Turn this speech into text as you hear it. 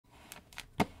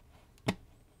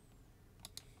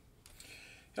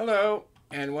Hello,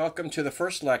 and welcome to the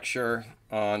first lecture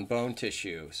on bone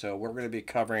tissue. So we're going to be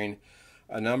covering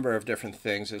a number of different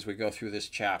things as we go through this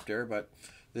chapter, but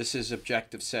this is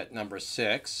objective set number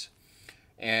 6.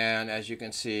 And as you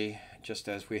can see, just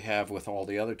as we have with all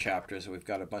the other chapters, we've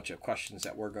got a bunch of questions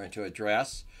that we're going to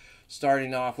address,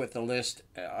 starting off with the list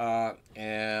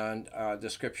and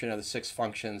description of the 6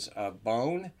 functions of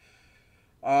bone.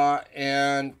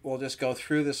 And we'll just go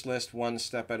through this list one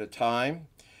step at a time.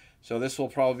 So this will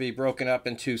probably be broken up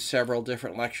into several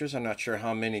different lectures. I'm not sure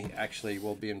how many actually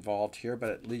will be involved here,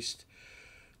 but at least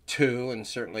 2, and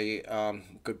certainly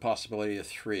good possibility of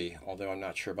 3, although I'm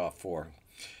not sure about 4.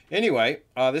 Anyway,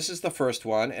 this is the first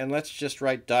one, and let's just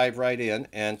dive right in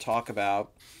and talk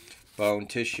about bone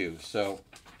tissue. So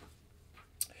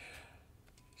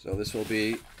this will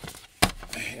be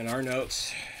in our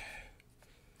notes.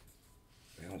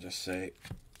 We'll just say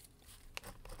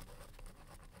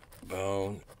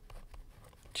bone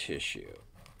tissue.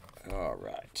 All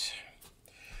right.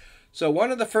 So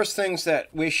one of the first things that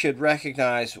we should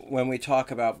recognize when we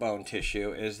talk about bone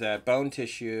tissue is that bone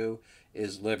tissue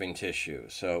is living tissue.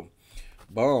 So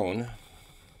bone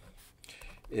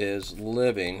is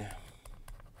living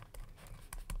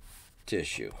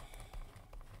tissue.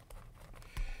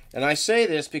 And I say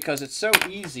this because it's so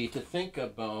easy to think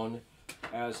of bone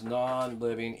as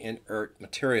non-living inert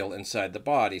material inside the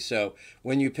body. So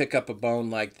when you pick up a bone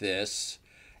like this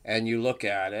and you look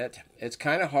at it, it's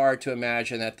kind of hard to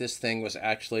imagine that this thing was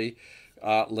actually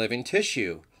living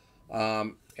tissue.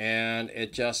 And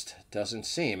it just doesn't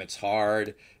seem. It's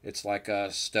hard. It's like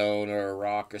a stone or a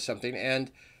rock or something.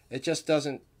 And it just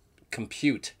doesn't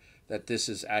compute that this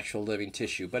is actual living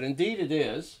tissue. But indeed it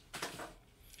is.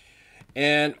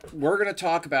 And we're going to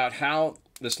talk about how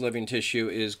this living tissue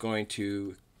is going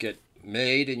to get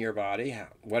made in your body,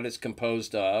 what it's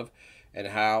composed of, and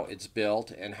how it's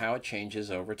built, and how it changes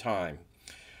over time.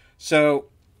 So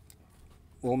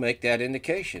we'll make that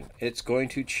indication. It's going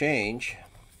to change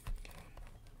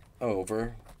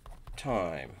over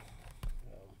time.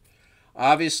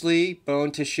 Obviously,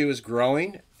 bone tissue is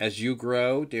growing as you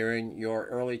grow during your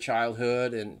early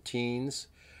childhood and teens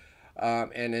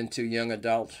and into young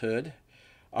adulthood.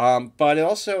 But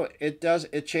also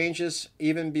it changes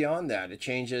even beyond that. It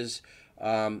changes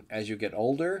as you get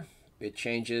older. It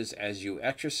changes as you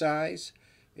exercise.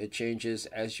 It changes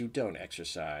as you don't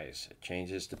exercise. It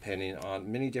changes depending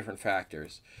on many different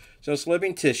factors. So it's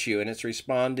living tissue, and it's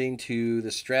responding to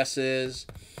the stresses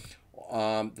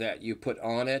that you put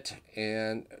on it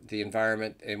and the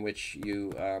environment in which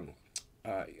you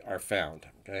are found.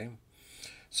 Okay,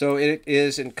 so it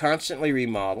is and constantly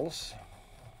remodels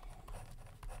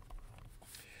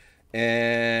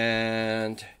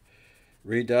and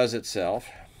redoes itself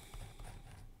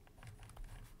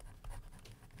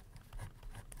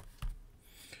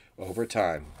over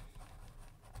time.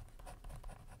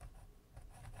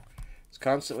 It's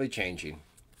constantly changing.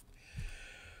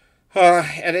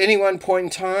 At any one point in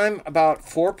time, about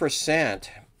 4%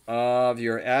 of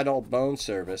your adult bone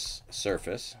surface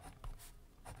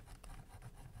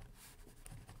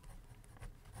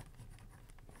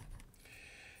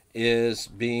is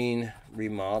being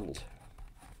remodeled.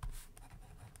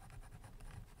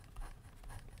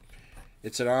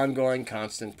 It's an ongoing,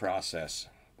 constant process.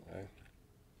 Right?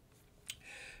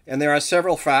 And there are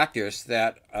several factors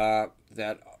that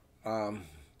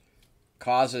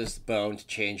causes bone to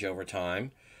change over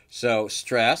time. So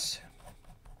stress,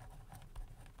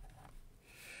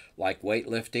 like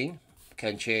weightlifting,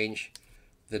 can change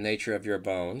the nature of your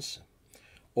bones,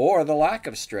 or the lack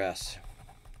of stress.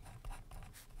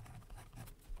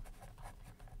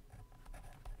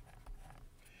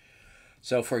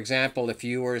 So, for example, if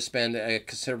you were to spend a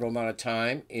considerable amount of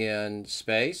time in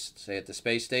space, say at the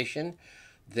space station,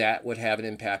 that would have an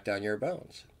impact on your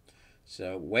bones.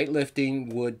 So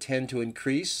weightlifting would tend to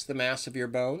increase the mass of your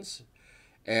bones,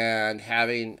 and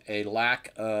having a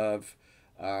lack of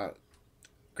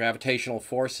gravitational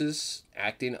forces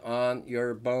acting on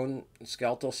your bone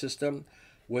skeletal system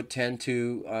would tend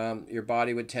to, your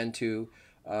body would tend to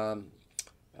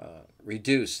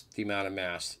reduce the amount of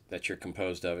mass that you're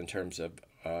composed of in terms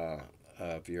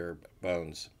of your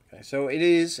bones. Okay? So it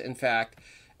is, in fact,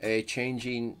 a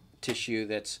changing tissue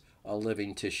that's a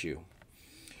living tissue.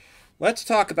 Let's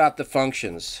talk about the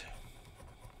functions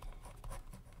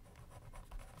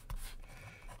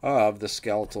of the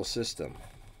skeletal system.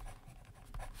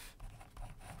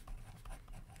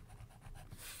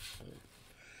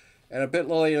 And a bit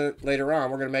later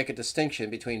on, we're going to make a distinction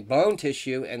between bone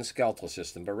tissue and skeletal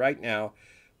system. But right now,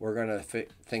 we're going to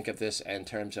think of this in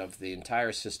terms of the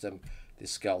entire system the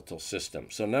skeletal system.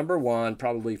 So number one,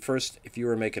 probably first, if you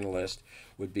were making a list,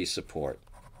 would be support.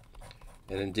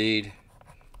 And indeed,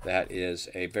 that is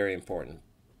a very important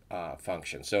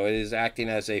function. So it is acting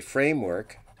as a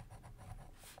framework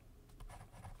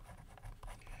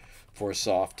for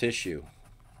soft tissue.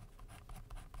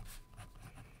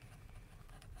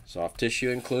 Soft tissue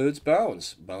includes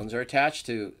bones. Bones are attached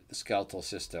to the skeletal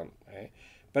system, right?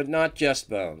 But not just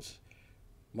bones.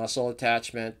 Muscle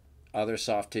attachment, other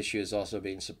soft tissue is also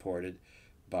being supported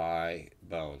by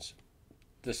bones.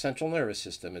 The central nervous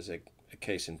system is a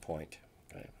case in point.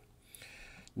 Right?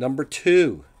 Number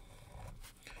two,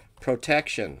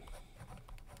 protection.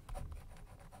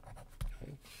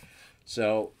 Okay.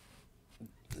 So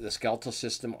the skeletal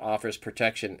system offers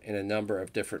protection in a number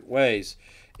of different ways.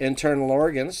 Internal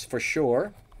organs, for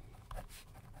sure,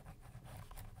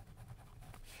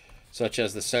 such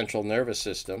as the central nervous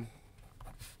system,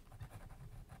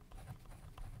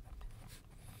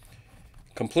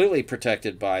 completely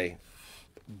protected by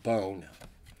bone.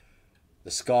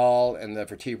 The skull and the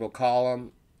vertebral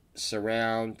column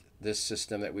surround this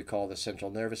system that we call the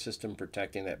central nervous system,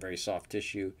 protecting that very soft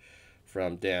tissue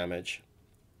from damage.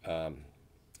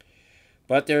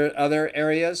 But there are other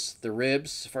areas, the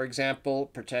ribs, for example,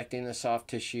 protecting the soft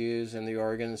tissues and the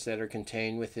organs that are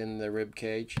contained within the rib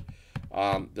cage.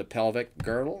 The pelvic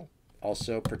girdle,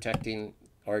 also protecting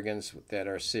organs that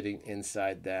are sitting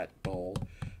inside that bowl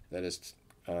that is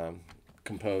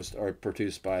composed or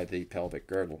produced by the pelvic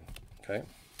girdle. Okay,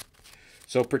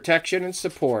 so protection and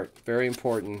support, very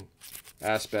important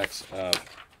aspects of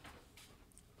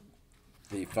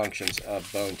the functions of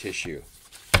bone tissue.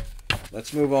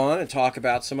 Let's move on and talk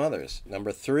about some others.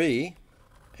 Number three,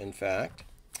 in fact,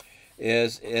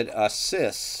 is it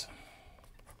assists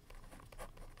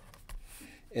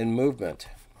in movement.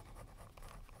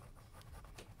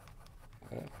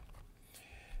 Okay.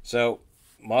 So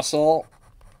muscle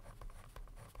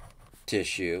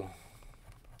tissue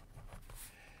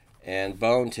and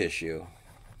bone tissue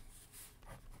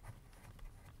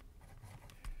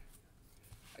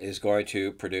is going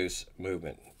to produce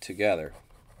movement together.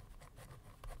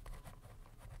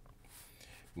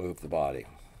 Move the body.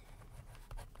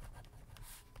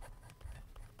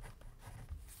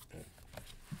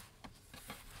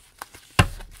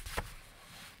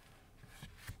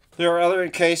 There are other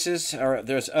cases, or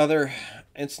there's other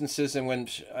instances in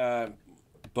which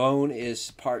bone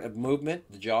is part of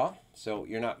movement, the jaw. So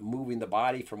you're not moving the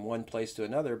body from one place to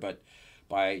another, but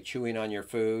by chewing on your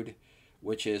food,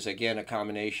 which is, again, a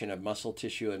combination of muscle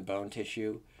tissue and bone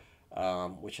tissue,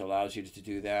 which allows you to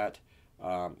do that.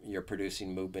 You're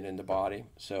producing movement in the body.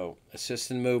 So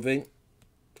assist in moving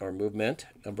or movement.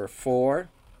 Number four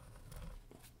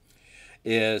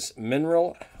is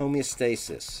mineral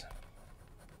homeostasis.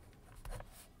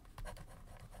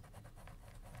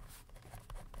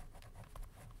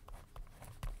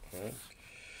 Okay.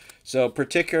 So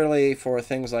particularly for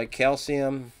things like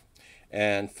calcium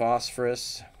and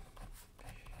phosphorus,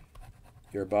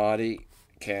 your body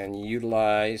can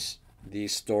utilize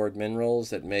these stored minerals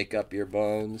that make up your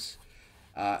bones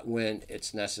when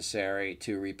it's necessary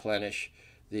to replenish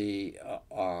the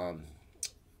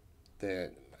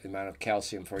amount of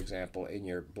calcium, for example, in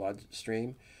your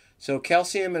bloodstream. So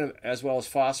calcium, as well as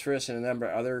phosphorus and a number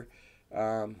of other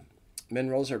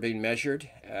minerals, are being measured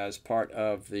as part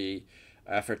of the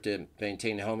effort to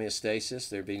maintain homeostasis.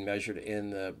 They're being measured in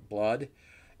the blood,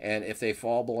 and if they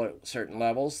fall below certain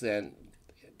levels, then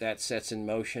that sets in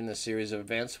motion a series of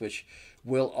events which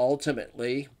will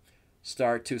ultimately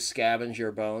start to scavenge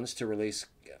your bones to release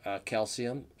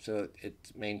calcium, so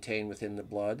it's maintained within the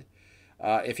blood.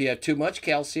 If you have too much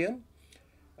calcium,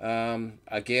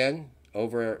 again,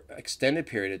 over an extended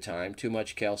period of time, too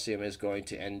much calcium is going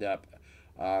to end up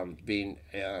being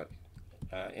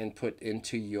input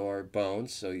into your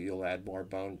bones, so you'll add more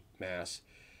bone mass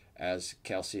as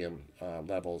calcium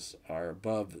levels are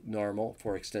above normal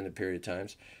for extended period of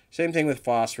times. Same thing with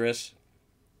phosphorus.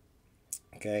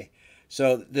 Okay,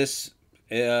 so this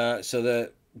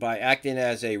by acting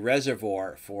as a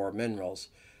reservoir for minerals,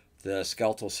 the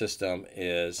skeletal system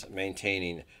is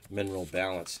maintaining mineral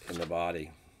balance in the body.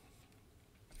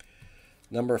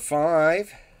 Number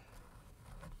five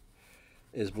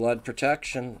is blood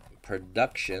production.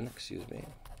 Excuse me.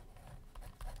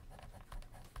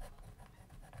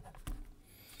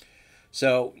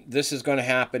 So this is going to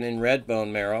happen in red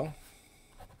bone marrow.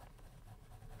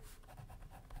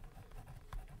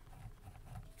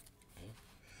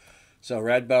 So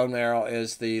red bone marrow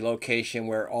is the location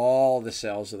where all the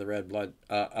cells of the red blood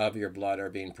of your blood are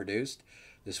being produced.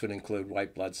 This would include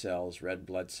white blood cells, red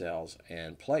blood cells,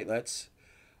 and platelets.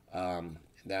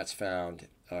 That's found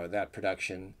that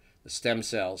production, the stem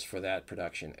cells for that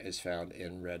production, is found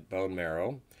in red bone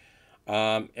marrow.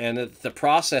 And the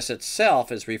process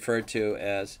itself is referred to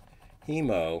as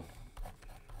hemopoiesis.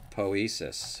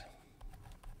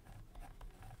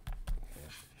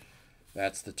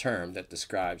 That's the term that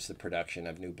describes the production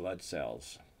of new blood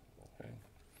cells. Okay.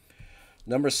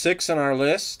 Number 6 on our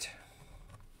list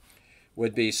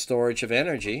would be storage of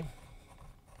energy.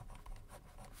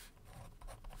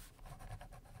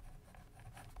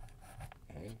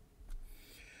 Okay.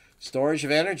 Storage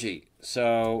of energy.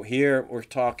 So here we're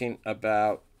talking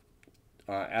about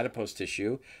adipose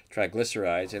tissue,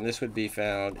 triglycerides, and this would be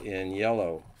found in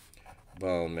yellow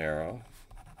bone marrow.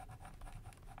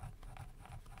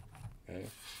 Okay.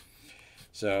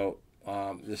 So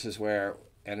this is where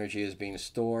energy is being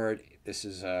stored. This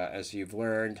is, as you've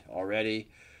learned already,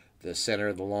 the center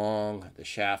of the long, the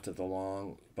shaft of the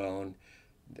long bone.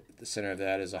 The center of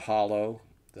that is a hollow,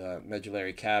 the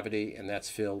medullary cavity, and that's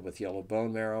filled with yellow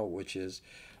bone marrow, which is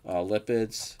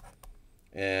lipids,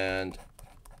 and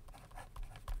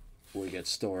we get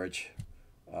storage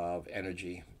of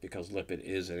energy because lipid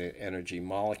is an energy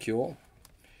molecule.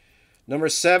 Number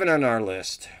 7 on our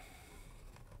list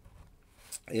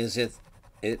is it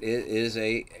is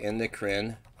a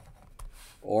endocrine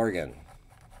organ.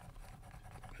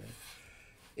 Okay.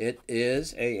 It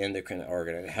is a endocrine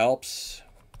organ. It helps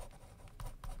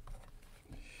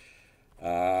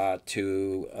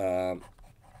to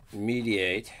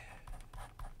mediate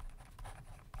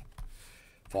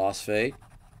phosphate,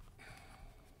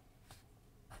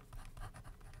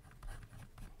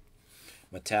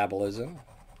 metabolism,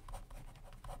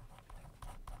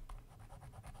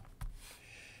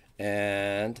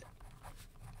 and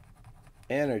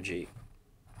energy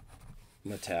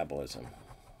metabolism.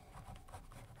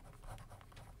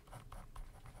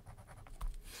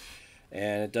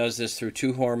 And it does this through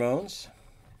 2 hormones.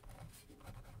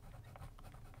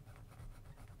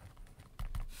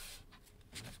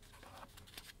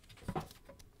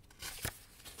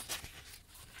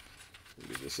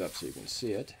 Get this up so you can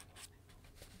see it.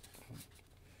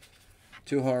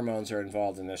 2 hormones are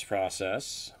involved in this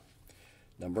process.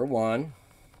 Number 1,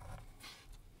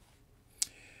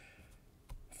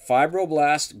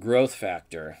 fibroblast growth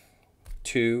factor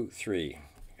 2-3.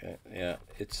 Okay. Yeah,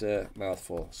 it's a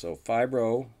mouthful. So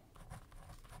fibroblast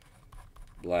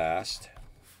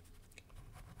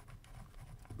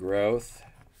growth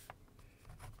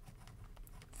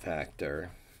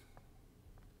factor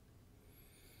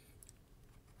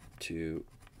 2-3.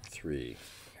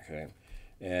 Okay.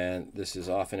 And this is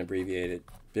often abbreviated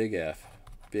big F,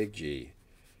 big G,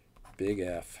 big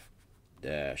F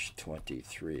dash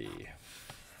 23.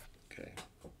 Okay.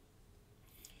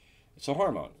 It's a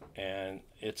hormone, and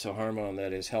it's a hormone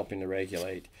that is helping to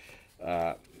regulate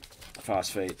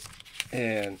phosphate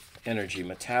and energy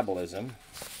metabolism.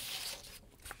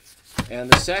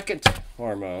 And the second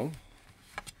hormone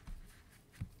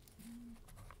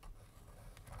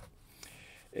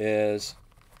is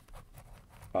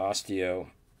osteocalcin.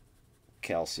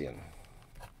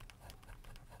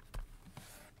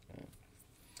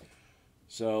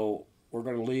 So we're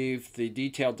going to leave the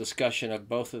detailed discussion of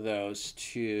both of those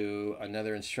to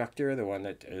another instructor, the one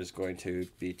that is going to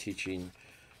be teaching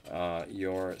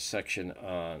your section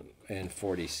in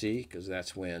 40C, because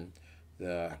that's when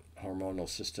the hormonal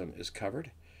system is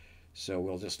covered. So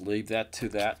we'll just leave that to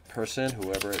that person,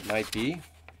 whoever it might be.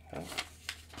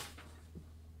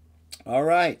 All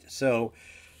right, so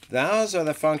those are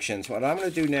the functions. What I'm going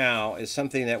to do now is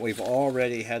something that we've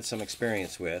already had some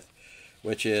experience with,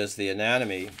 which is the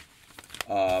anatomy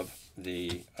of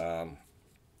the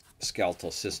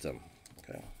skeletal system.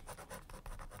 Okay.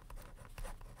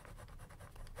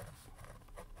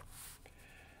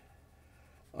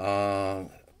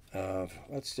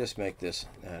 Let's just make this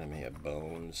anatomy of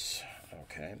bones.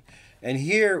 Okay. And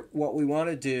here, what we want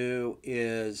to do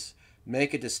is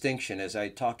make a distinction, as I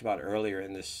talked about earlier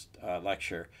in this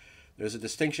lecture. There's a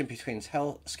distinction between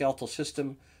skeletal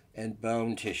system and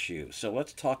bone tissue. So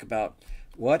let's talk about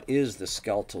what is the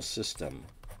skeletal system.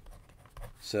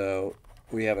 So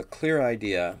we have a clear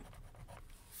idea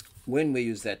when we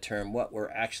use that term what we're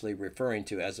actually referring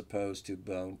to as opposed to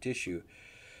bone tissue.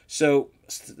 So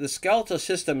the skeletal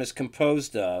system is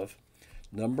composed of,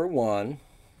 number 1,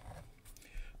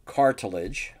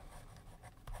 cartilage.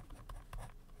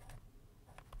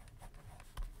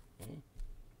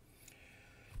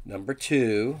 Number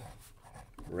 2,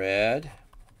 red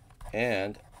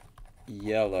and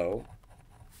yellow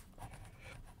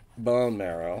bone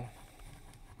marrow.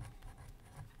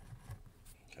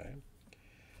 Okay.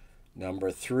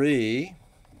 Number 3,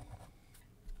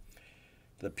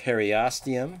 the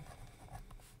periosteum.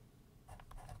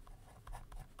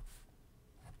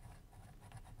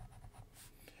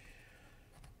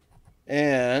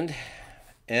 and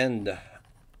end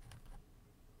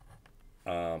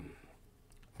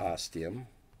ostium,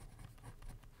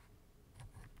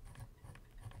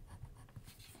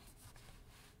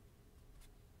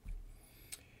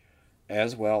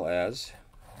 as well as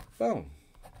bone.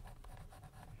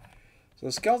 So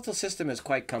the skeletal system is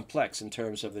quite complex in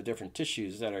terms of the different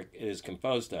tissues that it is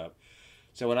composed of.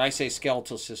 So when I say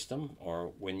skeletal system,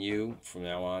 or when you, from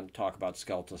now on, talk about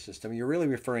skeletal system, you're really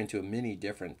referring to many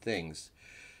different things.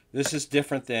 This is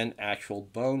different than actual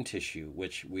bone tissue,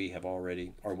 which we have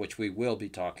already, or which we will be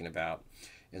talking about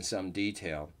in some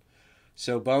detail.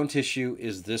 So bone tissue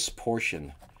is this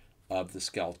portion of the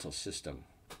skeletal system.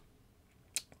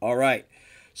 All right.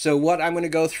 So what I'm going to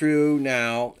go through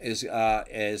now is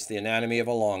the anatomy of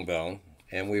a long bone,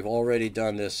 and we've already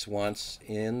done this once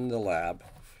in the lab,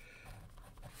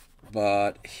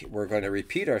 but we're going to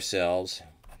repeat ourselves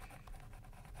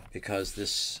because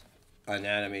this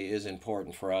anatomy is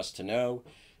important for us to know,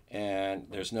 and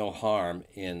there's no harm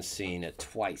in seeing it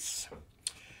twice.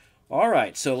 All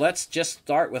right, so let's just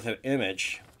start with an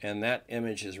image, and that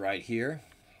image is right here.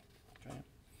 Okay.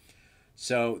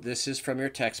 So this is from your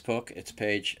textbook. It's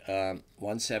page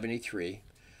 173,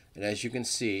 and as you can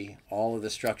see, all of the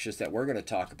structures that we're going to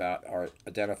talk about are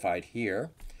identified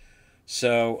here.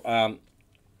 So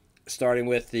starting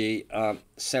with the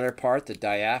center part, the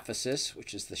diaphysis,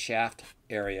 which is the shaft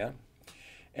area.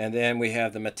 And then we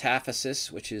have the metaphysis,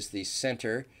 which is the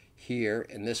center here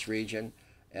in this region,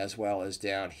 as well as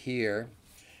down here.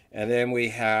 And then we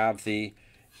have the,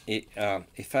 I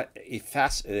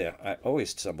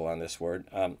always stumble on this word,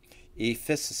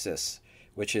 epiphysis,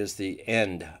 which is the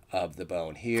end of the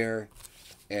bone here,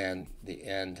 and the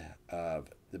end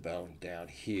of the bone down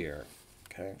here.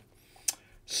 Okay.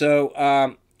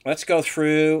 So let's go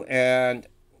through, and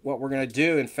what we're going to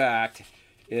do, in fact,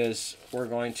 is we're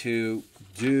going to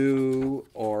do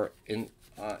or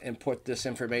input this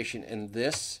information in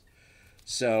this.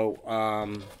 So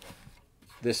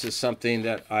this is something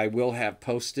that I will have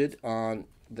posted on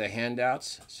the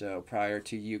handouts. So prior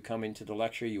to you coming to the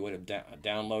lecture, you would have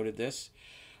downloaded this.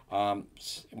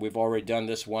 We've already done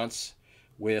this once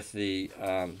with the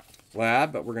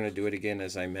lab, but we're going to do it again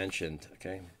as I mentioned.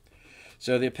 Okay.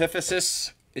 So the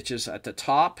epiphysis, which is at the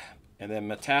top, and then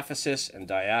metaphysis and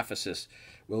diaphysis.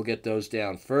 We'll get those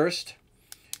down first.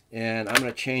 And I'm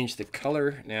going to change the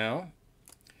color now.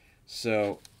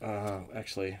 So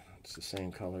actually, it's the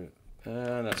same color.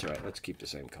 That's all right. Let's keep the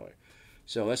same color.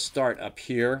 So let's start up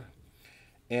here.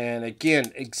 And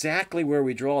again, exactly where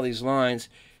we draw these lines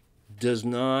does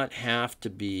not have to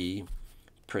be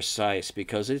precise,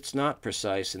 because it's not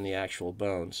precise in the actual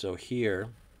bone. So here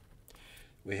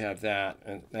we have that,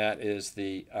 and that is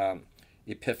the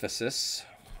epiphysis.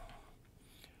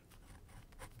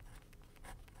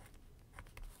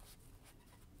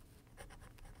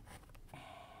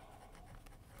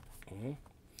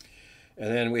 And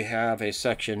then we have a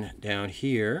section down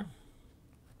here.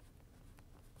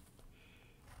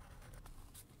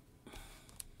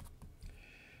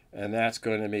 And that's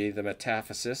going to be the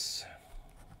metaphysis.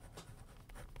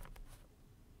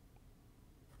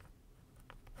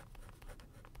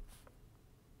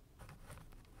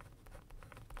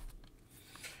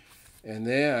 And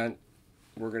then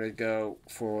we're going to go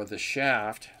for the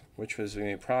shaft, which was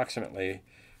approximately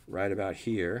right about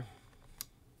here.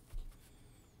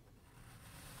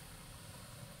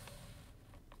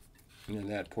 In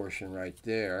that portion right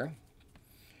there,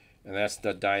 and that's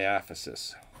the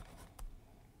diaphysis.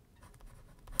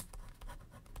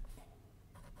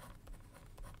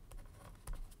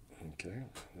 Okay,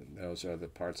 those are the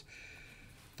parts.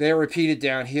 They're repeated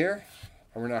down here,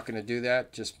 and we're not going to do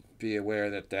that. Just be aware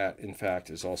that that, in fact,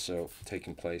 is also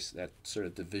taking place. That sort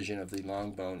of division of the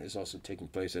long bone is also taking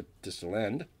place at distal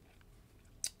end.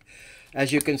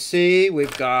 As you can see,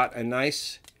 we've got a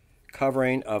nice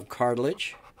covering of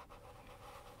cartilage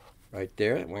right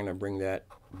there. We're going to bring that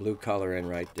blue color in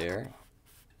right there.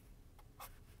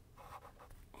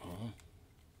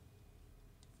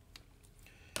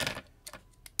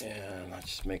 And let's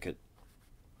just make it.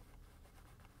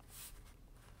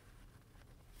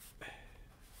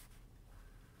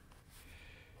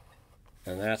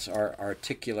 And that's our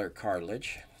articular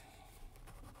cartilage.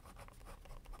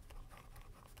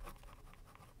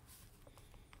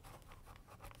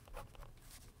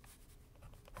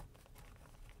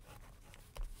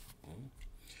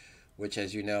 Which,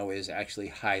 as you know, is actually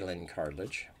hyaline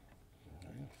cartilage.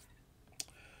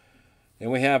 Then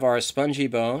we have our spongy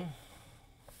bone.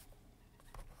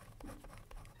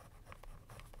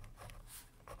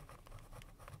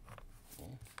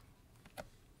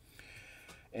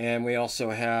 And we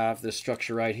also have this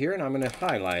structure right here, and I'm going to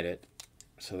highlight it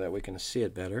so that we can see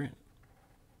it better.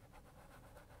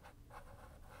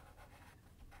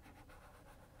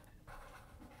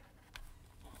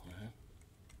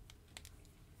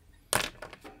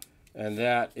 And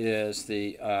that is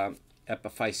the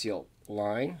epiphyseal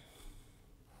line.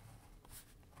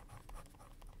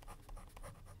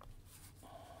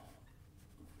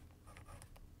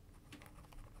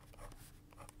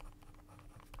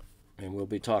 And we'll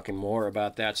be talking more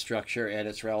about that structure and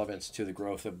its relevance to the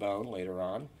growth of bone later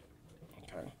on.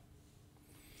 Okay.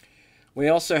 We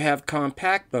also have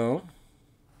compact bone.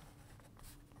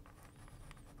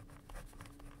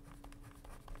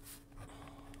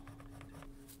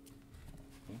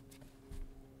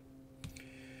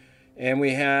 And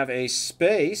we have a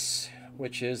space,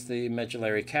 which is the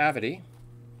medullary cavity.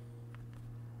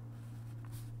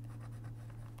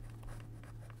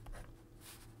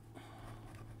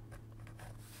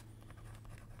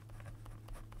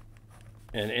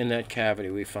 And in that cavity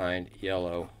we find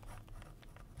yellow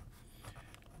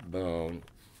bone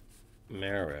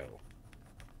marrow.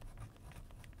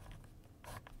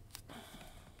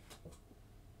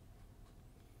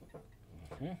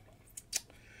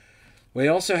 We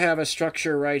also have a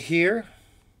structure right here.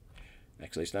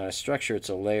 Actually, it's not a structure, it's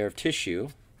a layer of tissue.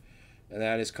 And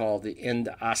that is called the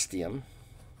endosteum.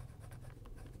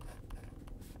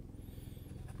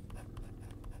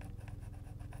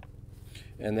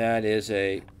 And that is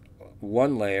a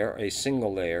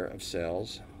single layer of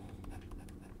cells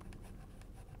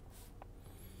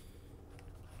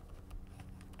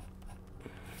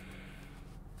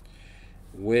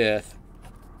with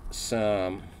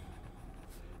some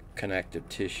connective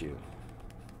tissue.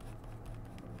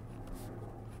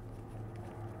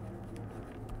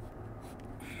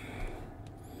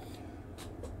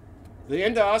 The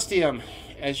endosteum,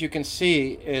 as you can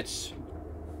see, it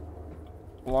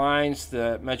lines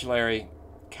the medullary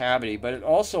cavity, but it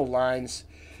also lines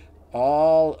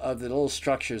all of the little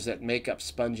structures that make up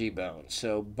spongy bone.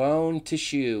 So bone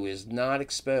tissue is not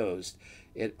exposed.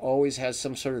 It always has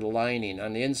some sort of lining.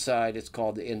 On the inside, it's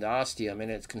called the endosteum,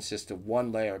 and it consists of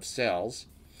one layer of cells.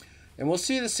 And we'll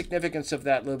see the significance of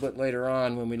that a little bit later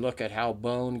on when we look at how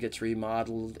bone gets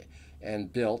remodeled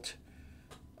and built.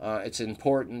 It's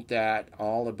important that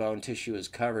all the bone tissue is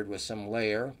covered with some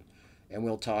layer, and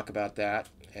we'll talk about that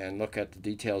and look at the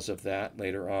details of that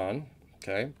later on.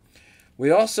 Okay.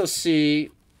 We also see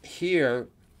here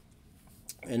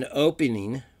an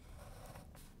opening,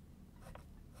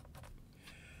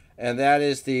 and that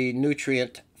is the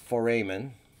nutrient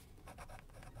foramen.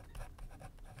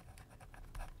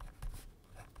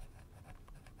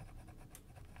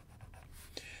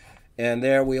 And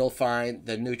there we'll find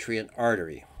the nutrient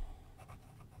artery.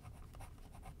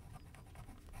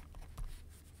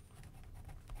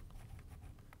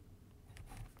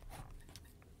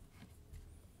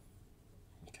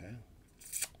 Okay.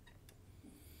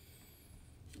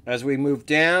 As we move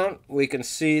down, we can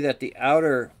see that the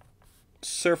outer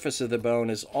surface of the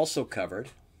bone is also covered.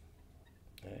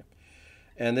 Okay.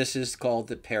 And this is called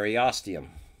the periosteum.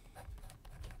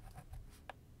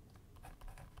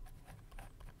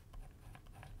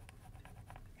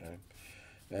 Okay.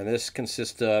 And this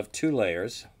consists of two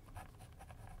layers.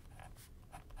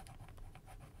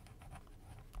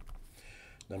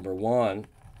 Number one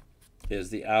is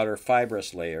the outer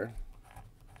fibrous layer.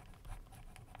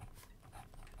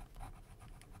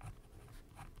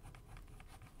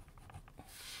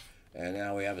 And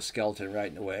now we have a skeleton right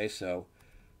in the way, so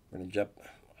we're going to jump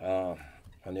on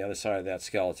the other side of that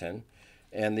skeleton.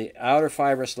 And the outer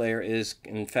fibrous layer is,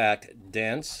 in fact,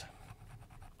 dense,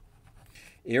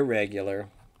 irregular,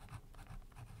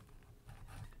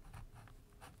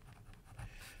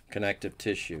 connective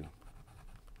tissue.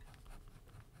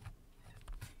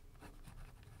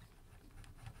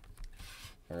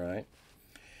 All right.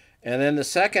 And then the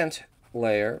second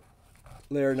layer,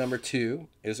 layer number 2,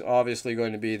 is obviously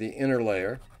going to be the inner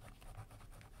layer.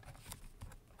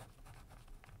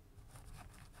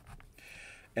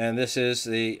 And this is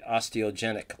the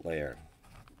osteogenic layer.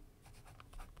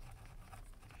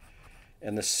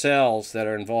 And the cells that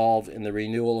are involved in the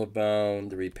renewal of bone,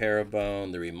 the repair of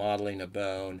bone, the remodeling of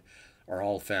bone, are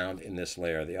all found in this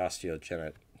layer, the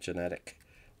osteogenic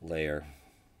layer.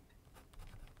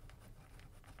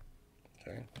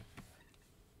 Okay.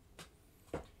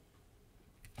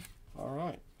 All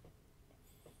right.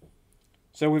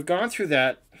 So we've gone through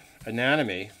that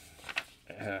anatomy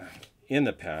in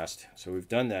the past. So we've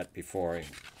done that before, and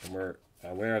we're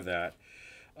aware of that.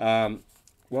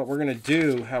 What we're going to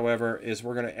do, however, is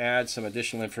we're going to add some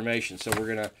additional information. So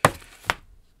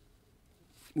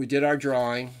we did our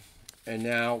drawing, and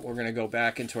now we're going to go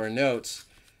back into our notes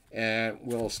and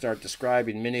we'll start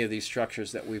describing many of these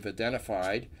structures that we've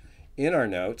identified in our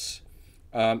notes,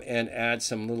 and add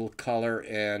some little color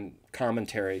and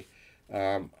commentary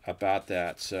about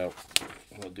that. So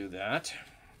we'll do that.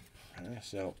 Okay,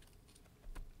 so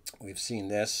we've seen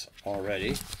this already.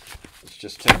 Let's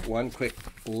just take one quick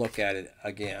look at it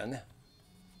again.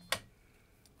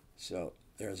 So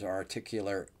there's our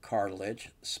articular cartilage,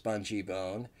 spongy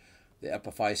bone, the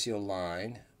epiphyseal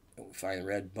line. We find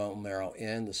red bone marrow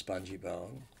in the spongy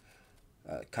bone.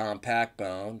 Compact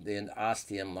bone, the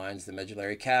osteum lines the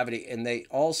medullary cavity, and they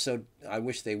also, I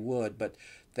wish they would, but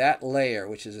that layer,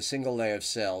 which is a single layer of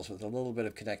cells with a little bit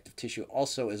of connective tissue,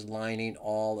 also is lining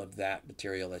all of that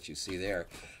material that you see there.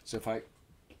 So if I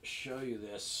show you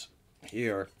this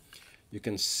here, you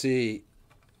can see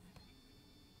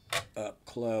up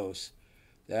close,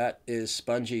 that is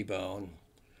spongy bone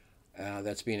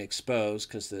that's being exposed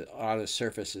because the outer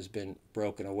surface has been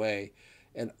broken away.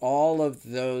 And all of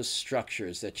those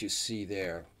structures that you see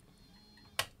there,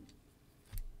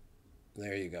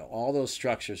 there you go. All those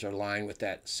structures are lined with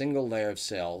that single layer of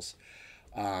cells,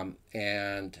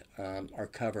 and are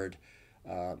covered,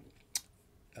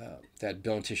 that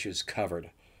bone tissue is covered.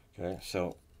 Okay,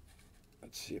 so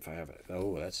let's see if I have it.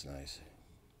 Oh, that's nice.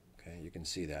 Okay, you can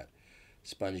see that.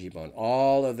 Spongy bone.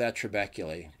 All of that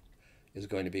trabeculae is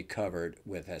going to be covered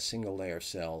with a single layer of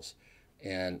cells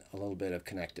and a little bit of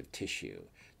connective tissue,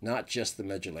 not just the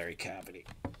medullary cavity.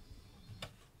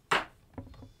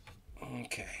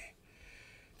 Okay.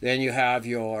 Then you have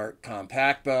your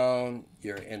compact bone,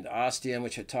 your endosteum,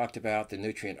 which I talked about, the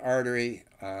nutrient artery.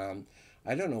 I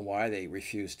don't know why they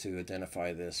refuse to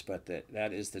identify this, but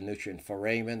that is the nutrient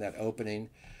foramen, that opening.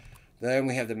 Then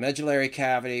we have the medullary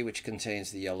cavity, which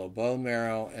contains the yellow bone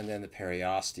marrow, and then the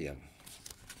periosteum.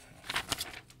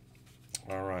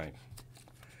 All right.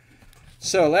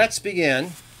 So let's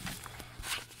begin.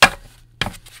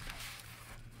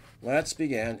 Let's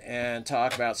begin and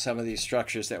talk about some of these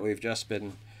structures that we've just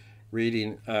been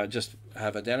reading, just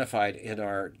have identified in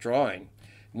our drawing.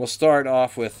 And we'll start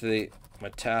off with the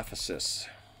metaphysis.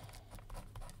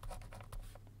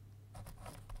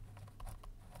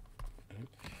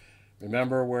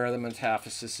 Remember where the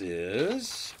metaphysis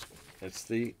is. It's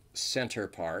the center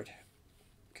part.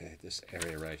 Okay, this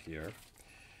area right here.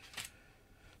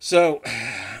 So,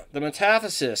 the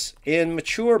metaphysis in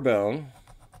mature bone,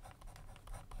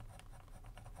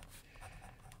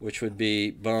 which would be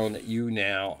bone that you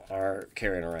now are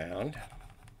carrying around,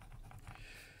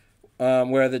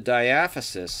 where the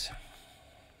diaphysis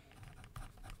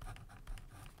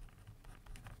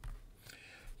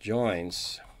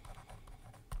joins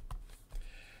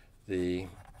the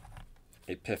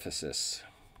epiphysis.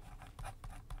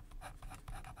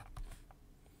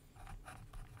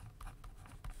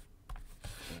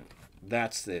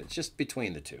 It's just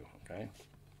between the two, okay?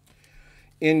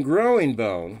 In growing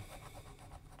bone,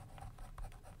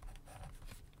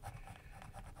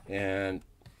 and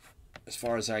as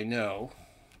far as I know,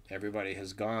 everybody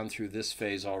has gone through this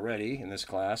phase already in this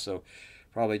class, so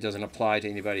probably doesn't apply to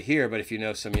anybody here, but if you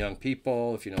know some young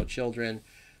people, if you know children,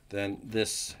 then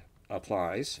this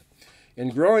applies.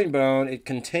 In growing bone, it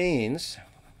contains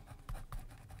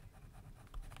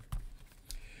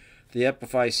the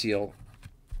epiphyseal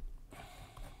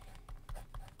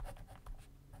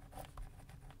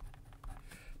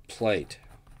plate.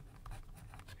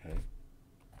 Okay.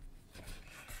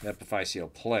 The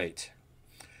epiphyseal plate.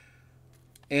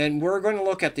 And we're going to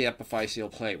look at the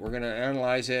epiphyseal plate. We're going to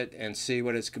analyze it and see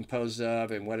what it's composed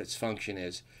of and what its function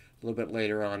is a little bit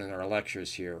later on in our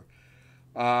lectures here.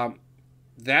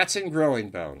 That's in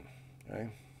growing bone. Okay.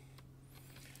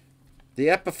 The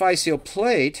epiphyseal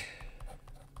plate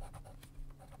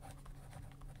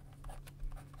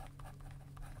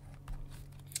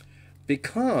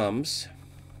becomes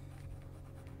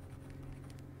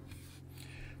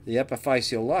the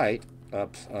epiphyseal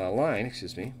line,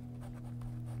 excuse me,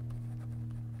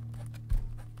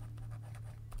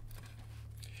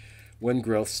 when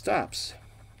growth stops.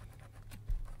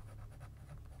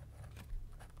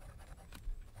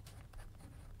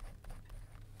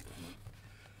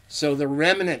 So the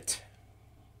remnant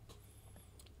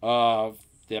of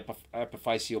the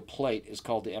epiphyseal plate is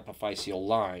called the epiphyseal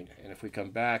line. And if we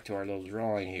come back to our little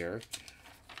drawing here,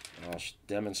 I'll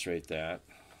demonstrate that.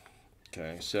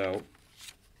 Okay, so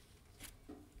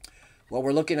what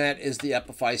we're looking at is the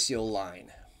epiphyseal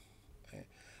line. Okay.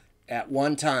 At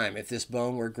one time, if this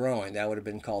bone were growing, that would have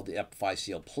been called the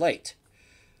epiphyseal plate.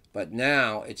 But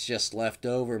now it's just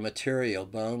leftover material,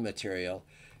 bone material,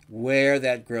 where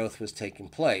that growth was taking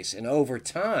place. And over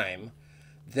time,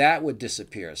 that would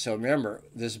disappear. So remember,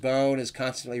 this bone is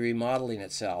constantly remodeling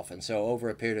itself. And so over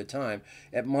a period of time,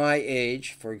 at my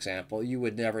age, for example, you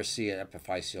would never see an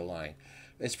epiphyseal line.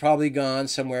 It's probably gone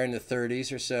somewhere in the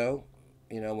 30s or so,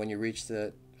 when you reach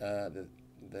the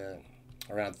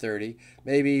around 30,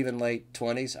 maybe even late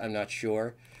 20s, I'm not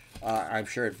sure. I'm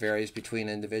sure it varies between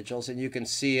individuals. And you can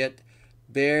see it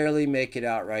barely make it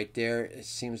out right there. It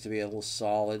seems to be a little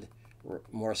solid,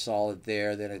 more solid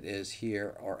there than it is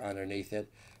here or underneath it.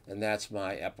 And that's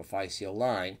my epiphyseal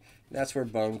line. And that's where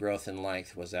bone growth and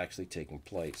length was actually taking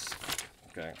place.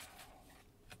 Okay.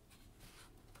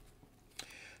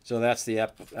 So that's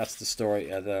the story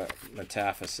of the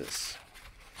metaphysis.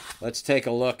 Let's take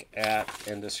a look at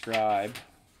and describe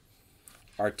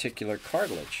articular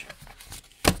cartilage.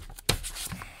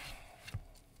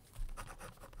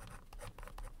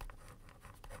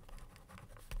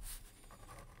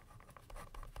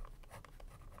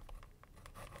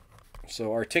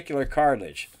 So articular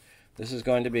cartilage, this is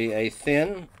going to be a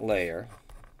thin layer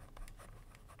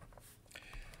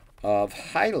of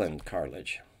hyaline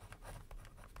cartilage.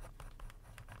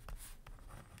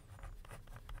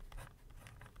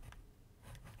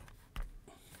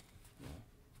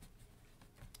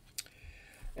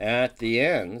 At the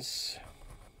ends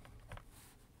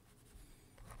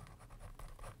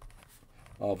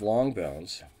of long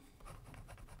bones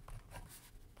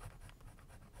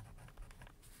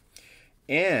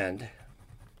and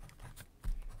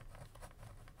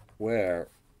where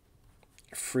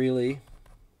freely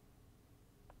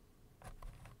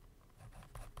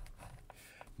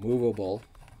movable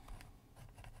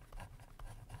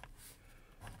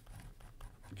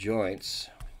joints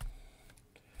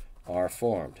are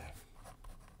formed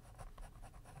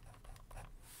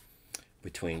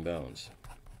between bones.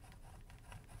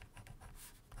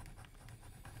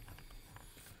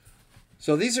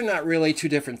 So these are not really two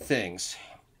different things.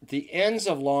 The ends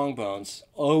of long bones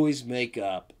always make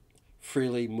up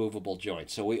freely movable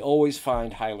joints. So we always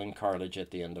find hyaline cartilage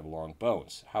at the end of long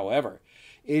bones. However,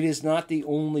 it is not the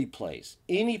only place.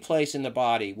 Any place in the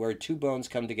body where two bones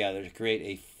come together to create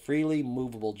a freely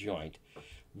movable joint,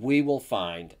 we will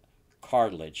find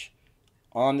cartilage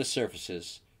on the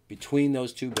surfaces between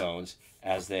those two bones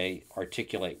as they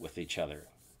articulate with each other.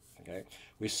 Okay?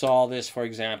 We saw this, for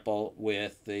example,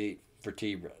 with the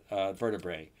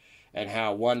vertebrae and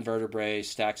how one vertebrae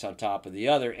stacks on top of the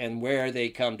other, and where they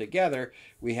come together,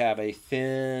 we have a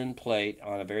thin plate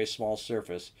on a very small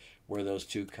surface where those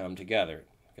two come together.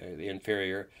 Okay? The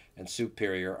inferior and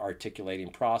superior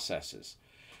articulating processes.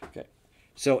 Okay?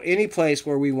 So any place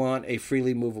where we want a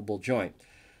freely movable joint.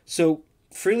 So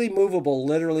freely movable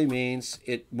literally means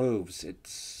it moves.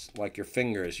 It's like your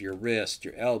fingers, your wrist,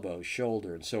 your elbow,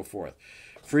 shoulder, and so forth.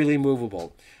 Freely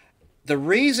movable. The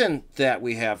reason that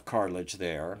we have cartilage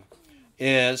there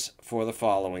is for the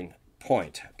following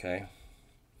point. Okay.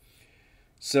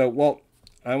 So, well,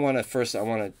 I want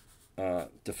to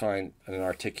define an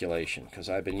articulation, because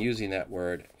I've been using that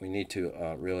word. We need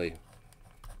to really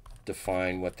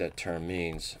define what that term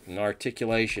means. An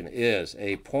articulation is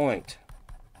a point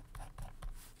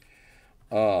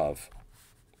of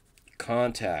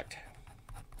contact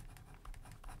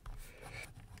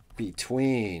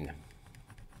between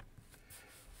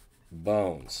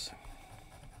bones.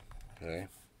 Okay.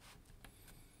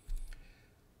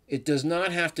 It does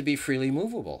not have to be freely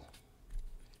movable.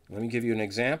 Let me give you an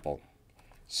example.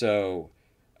 So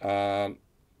there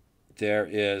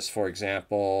is, for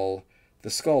example, the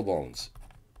skull bones,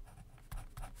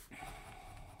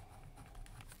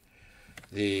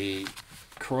 the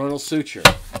coronal suture,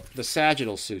 the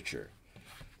sagittal suture,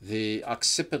 the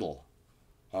occipital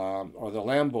or the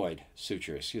lambdoid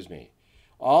suture,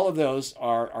 All of those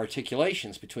are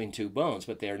articulations between two bones,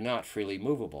 but they are not freely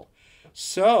movable.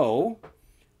 So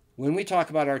when we talk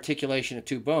about articulation of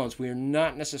two bones, we are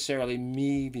not necessarily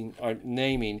naming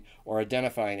or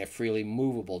identifying a freely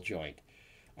movable joint.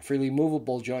 A freely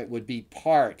movable joint would be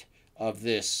part of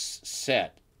this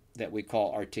set that we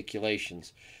call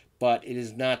articulations, but it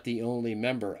is not the only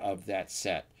member of that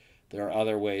set. There are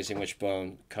other ways in which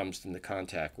bone comes into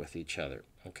contact with each other.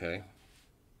 Okay.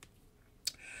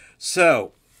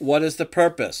 So, what is the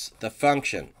purpose, the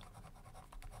function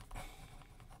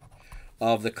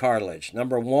of the cartilage?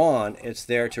 Number one, it's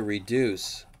there to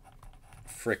reduce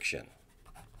friction.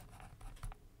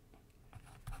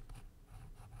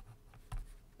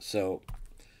 So,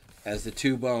 as the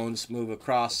two bones move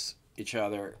across each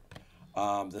other,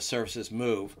 the surfaces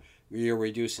move, you're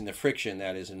reducing the friction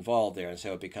that is involved there, and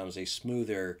so it becomes a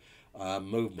smoother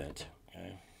movement.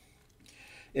 Okay?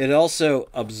 It also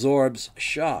absorbs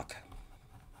shock.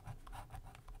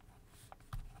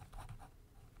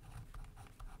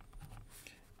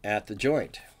 at the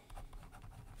joint.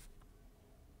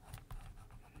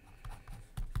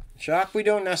 Shock, we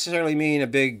don't necessarily mean a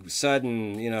big,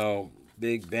 sudden,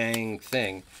 big bang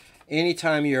thing.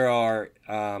 Anytime you are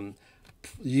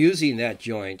using that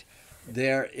joint,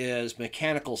 there is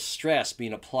mechanical stress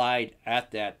being applied at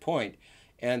that point.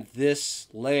 And this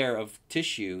layer of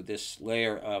tissue, this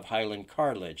layer of hyaline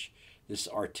cartilage, this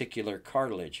articular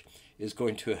cartilage, is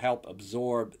going to help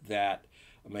absorb that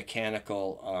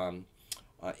mechanical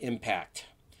impact.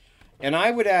 And I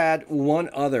would add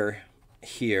one other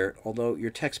here, although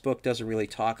your textbook doesn't really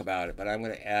talk about it, but I'm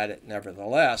going to add it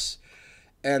nevertheless,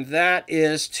 and that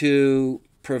is to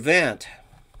prevent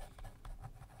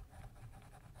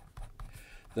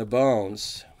the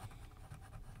bones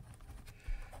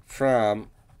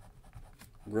from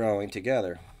growing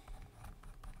together.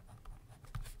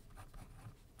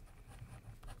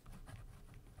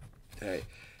 Okay.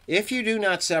 If you do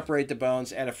not separate the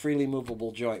bones at a freely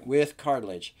movable joint with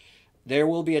cartilage, there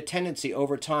will be a tendency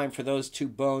over time for those two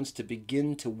bones to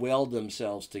begin to weld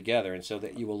themselves together, and so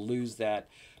that you will lose that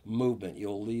movement.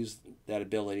 You'll lose that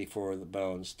ability for the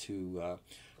bones to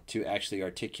actually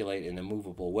articulate in a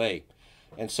movable way.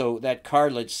 And so that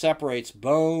cartilage separates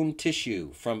bone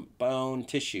tissue from bone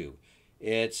tissue.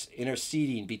 It's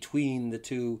interceding between the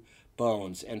two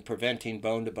bones and preventing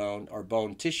bone to bone, or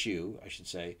bone tissue, I should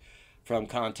say, from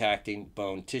contacting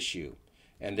bone tissue,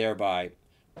 and thereby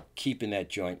keeping that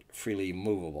joint freely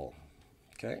movable.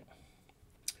 Okay?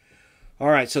 All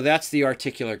right, so that's the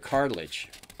articular cartilage.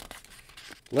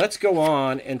 Let's go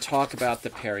on and talk about the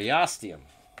periosteum.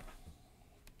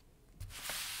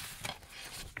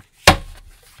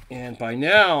 And by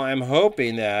now, I'm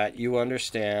hoping that you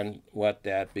understand what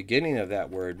that beginning of that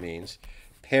word means.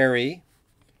 Peri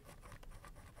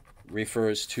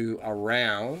refers to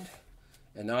around,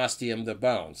 and osteum, the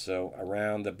bone, so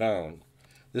around the bone.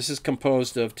 This is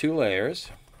composed of two layers.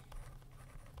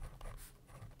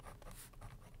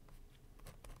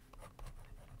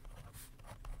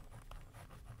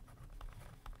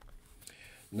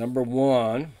 Number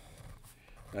one,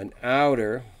 an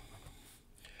outer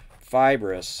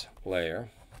fibrous layer.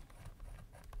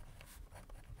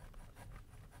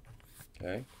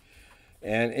 Okay.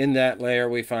 And in that layer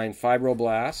we find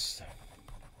fibroblasts.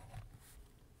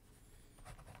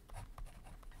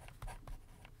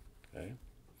 Okay.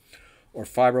 Or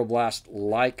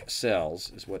fibroblast-like cells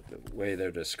is what the way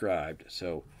they're described.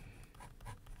 So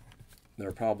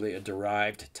they're probably a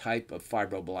derived type of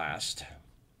fibroblast.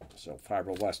 So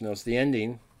fibroblast, notice the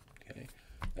ending. Okay.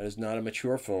 That is not a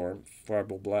mature form,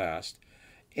 fibroblast.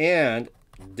 And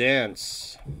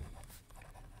dense,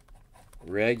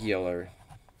 regular,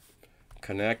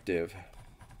 connective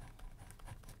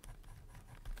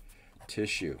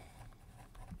tissue.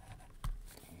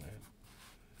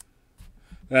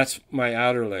 That's my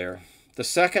outer layer. The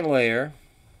second layer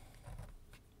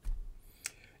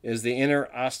is the inner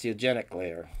osteogenic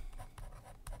layer.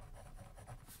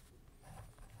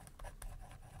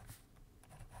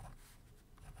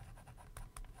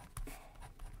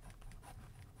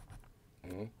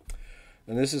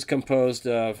 And this is composed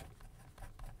of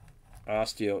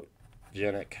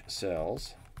osteogenic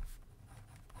cells.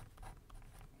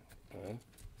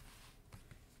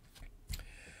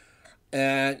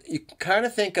 And you kind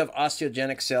of think of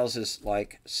osteogenic cells as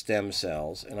like stem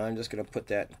cells, and I'm just going to put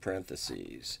that in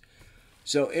parentheses.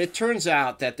 So it turns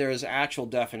out that there is actual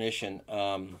definition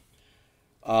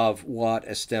of what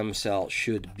a stem cell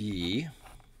should be.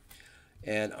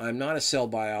 And I'm not a cell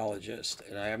biologist,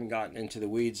 and I haven't gotten into the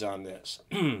weeds on this.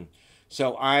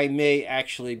 So I may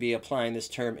actually be applying this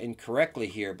term incorrectly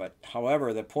here, but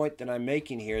however, the point that I'm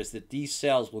making here is that these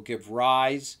cells will give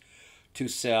rise to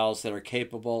cells that are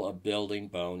capable of building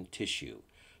bone tissue.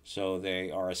 So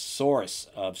they are a source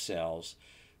of cells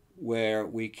where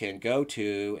we can go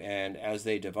to, and as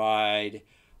they divide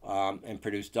and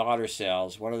produce daughter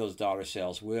cells, one of those daughter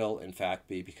cells will in fact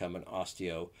become an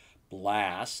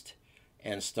osteoblast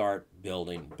and start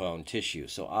building bone tissue.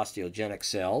 So osteogenic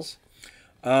cells.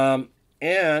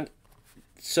 And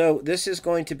so this is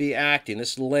going to be acting,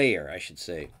 this layer, I should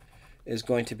say, is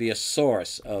going to be a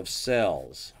source of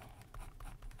cells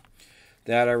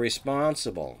that are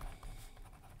responsible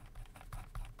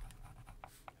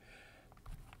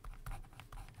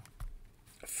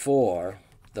for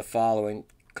the following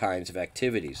kinds of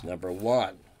activities. Number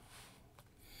one,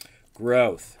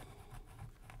 growth.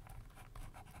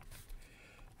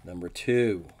 Number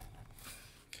two,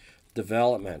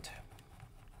 development.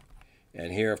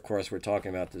 And here, of course, we're talking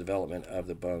about the development of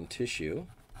the bone tissue.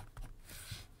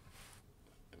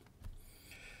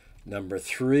 Number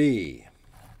three,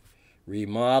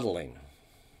 remodeling.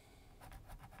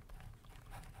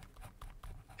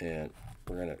 And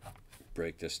we're going to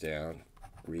break this down,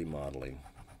 remodeling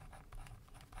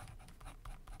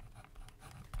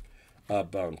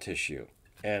of bone tissue.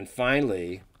 And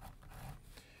finally,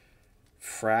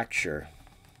 fracture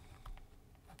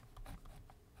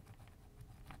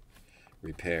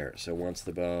repair. So once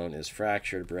the bone is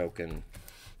fractured, broken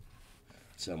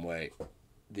some way,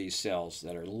 these cells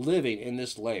that are living in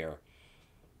this layer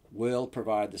will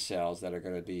provide the cells that are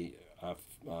going to be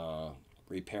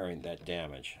repairing that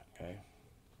damage. Okay.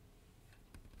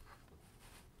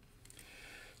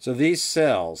 So these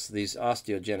cells, these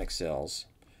osteogenic cells,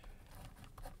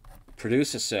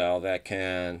 produce a cell that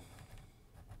can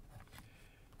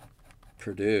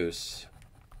produce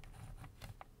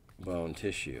bone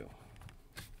tissue.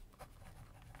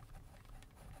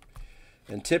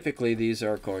 And typically these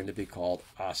are going to be called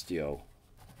osteoblasts.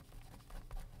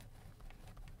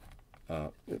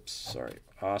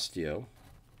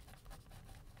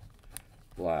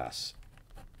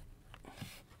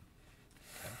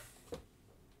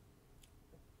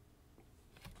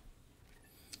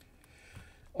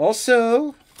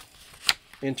 Also,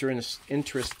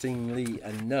 interestingly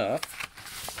enough,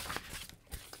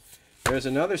 there's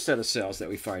another set of cells that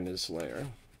we find in this layer.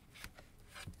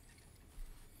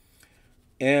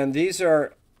 And these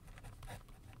are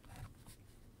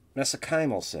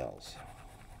mesenchymal cells.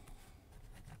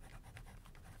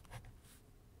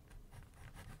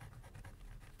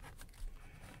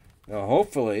 Now,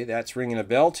 hopefully, that's ringing a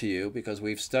bell to you because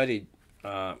we've studied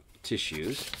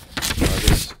tissues.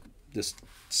 This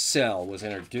cell was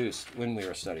introduced when we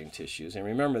were studying tissues. And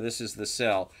remember, this is the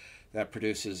cell that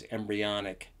produces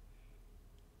embryonic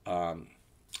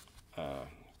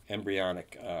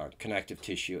connective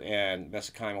tissue, and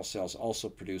mesenchymal cells also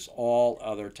produce all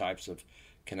other types of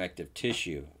connective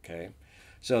tissue. Okay,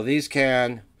 so these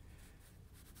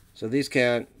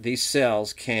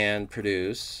cells can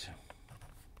produce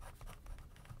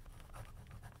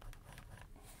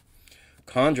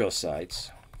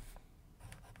chondrocytes,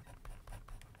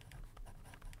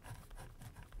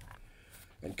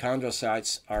 and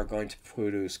chondrocytes are going to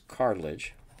produce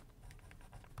cartilage.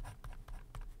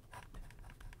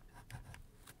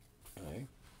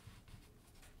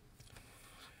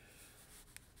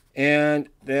 And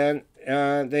then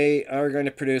they are going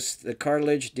to produce the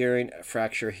cartilage during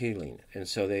fracture healing, and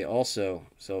so they also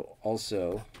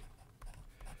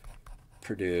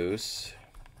produce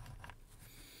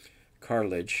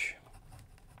cartilage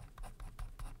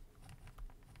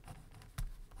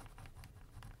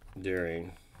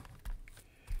during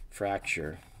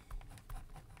fracture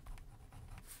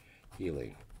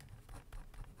healing.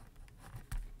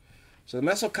 So the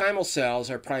mesenchymal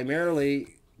cells are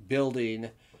primarily building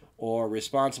or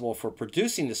responsible for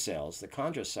producing the cells, the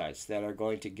chondrocytes, that are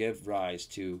going to give rise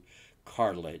to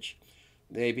cartilage.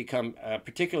 They become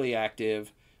particularly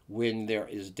active when there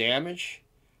is damage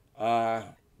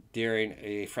during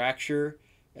a fracture.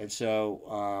 And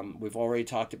so we've already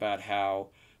talked about how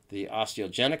the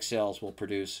osteogenic cells will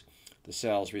produce the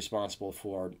cells responsible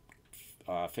for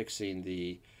fixing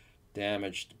the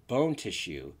damaged bone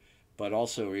tissue. But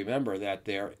also remember that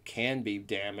there can be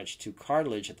damage to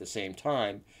cartilage at the same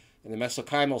time. And the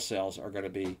mesenchymal cells are going to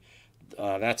be,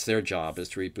 that's their job, is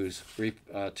to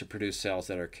produce cells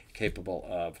that are capable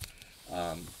of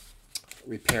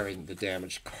repairing the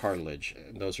damaged cartilage.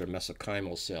 And those are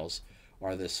mesenchymal cells,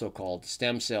 or the so-called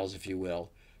stem cells, if you will,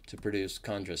 to produce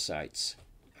chondrocytes.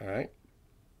 All right.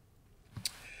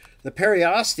 The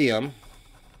periosteum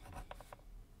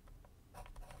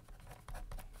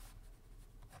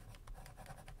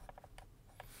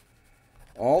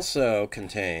also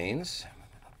contains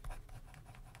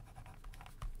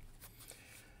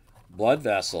blood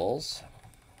vessels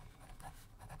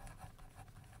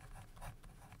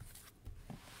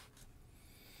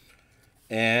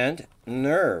and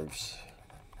nerves.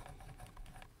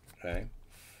 Okay,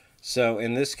 so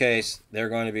in this case, they're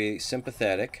going to be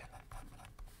sympathetic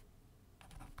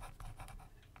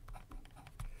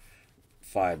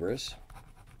fibers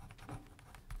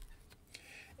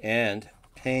and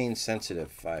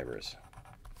pain-sensitive fibers.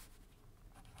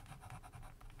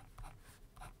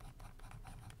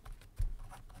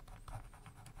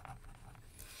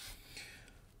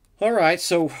 All right,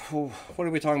 so what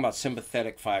are we talking about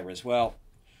sympathetic fibers? Well,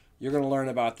 you're going to learn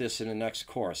about this in the next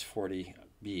course,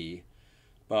 40B,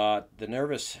 but the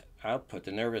nervous output,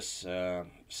 the nervous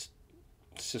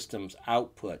system's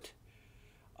output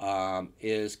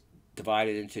is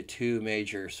divided into two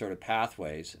major sort of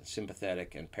pathways,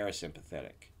 sympathetic and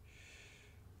parasympathetic.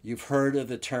 You've heard of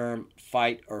the term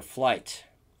fight or flight.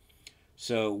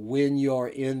 So when you're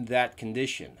in that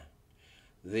condition,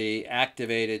 the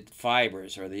activated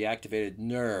fibers or the activated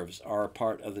nerves are a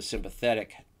part of the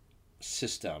sympathetic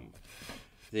system.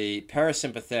 The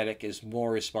parasympathetic is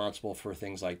more responsible for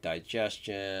things like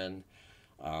digestion,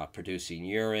 producing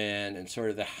urine, and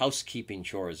sort of the housekeeping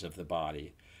chores of the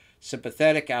body.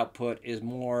 Sympathetic output is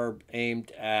more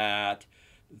aimed at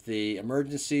the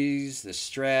emergencies, the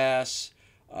stress,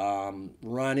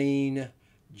 running,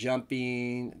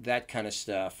 jumping, that kind of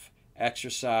stuff,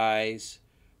 exercise,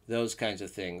 those kinds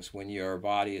of things. When your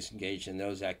body is engaged in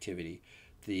those activity,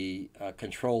 the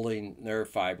controlling nerve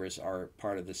fibers are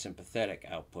part of the sympathetic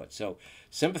output. So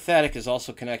sympathetic is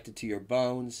also connected to your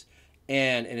bones,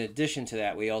 and in addition to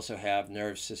that, we also have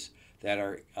nerves that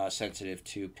are sensitive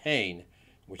to pain,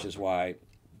 which is why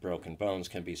broken bones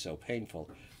can be so painful.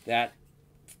 That,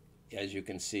 as you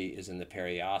can see, is in the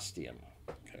periosteum.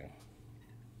 Okay.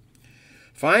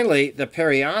 Finally, the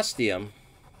periosteum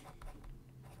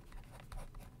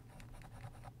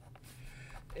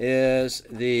is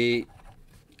the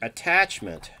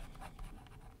attachment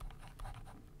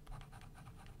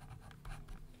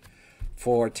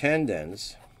for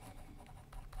tendons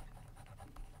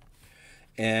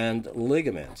and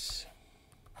ligaments.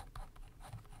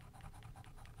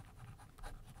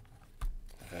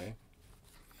 Okay.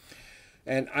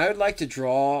 And I would like to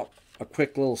draw a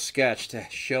quick little sketch to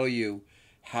show you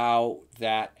how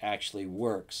that actually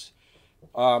works.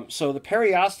 So the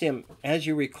periosteum, as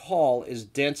you recall, is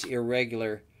dense,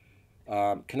 irregular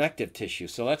connective tissue.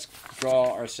 So let's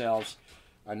draw ourselves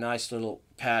a nice little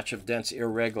patch of dense,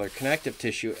 irregular connective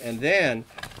tissue, and then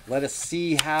let us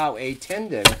see how a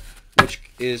tendon, which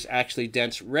is actually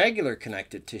dense, regular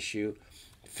connective tissue,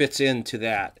 fits into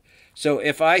that. So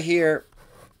if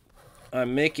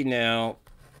I'm making now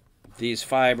these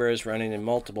fibers running in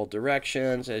multiple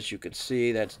directions. As you can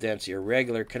see, that's dense,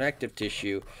 irregular connective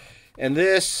tissue. And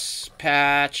this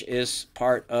patch is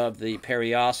part of the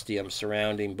periosteum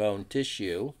surrounding bone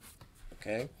tissue.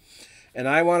 Okay. And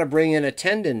I want to bring in a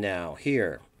tendon now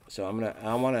here. So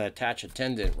I want to attach a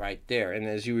tendon right there. And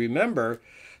as you remember,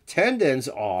 tendons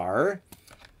are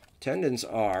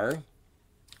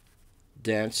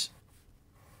dense,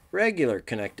 regular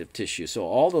connective tissue. So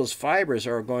all those fibers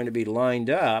are going to be lined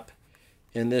up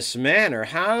in this manner.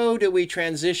 How do we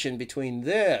transition between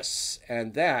this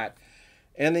and that?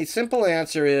 And the simple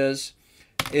answer is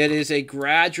it is a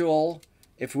gradual.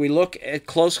 If we look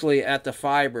closely at the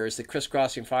fibers, the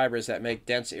crisscrossing fibers that make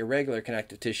dense, irregular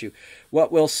connective tissue,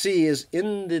 what we'll see is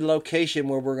in the location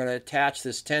where we're going to attach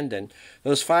this tendon,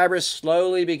 those fibers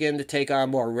slowly begin to take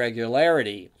on more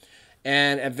regularity.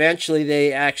 And eventually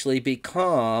they actually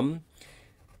become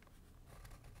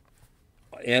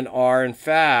and are, in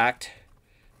fact,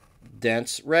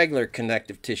 dense, regular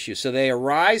connective tissue. So they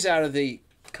arise out of the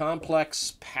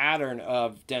complex pattern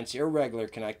of dense, irregular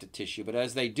connective tissue. But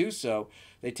as they do so,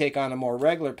 they take on a more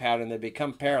regular pattern. They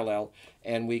become parallel,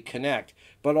 and we connect.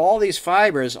 But all these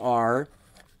fibers are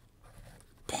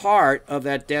part of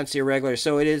that dense, irregular.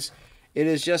 So it is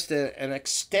just an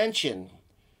extension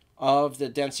of the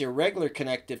dense, irregular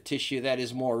connective tissue that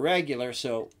is more regular.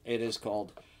 So it is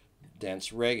called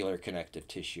dense, regular connective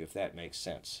tissue, if that makes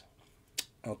sense.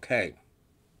 Okay.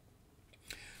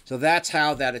 So that's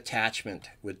how that attachment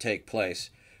would take place,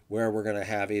 where we're going to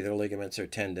have either ligaments or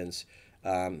tendons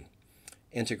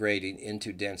integrating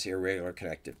into dense, irregular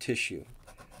connective tissue.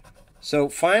 So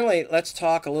finally, let's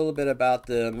talk a little bit about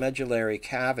the medullary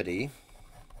cavity.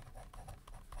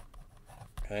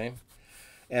 Okay.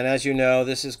 And as you know,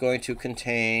 this is going to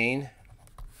contain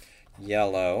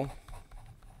yellow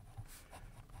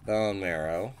bone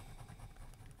marrow.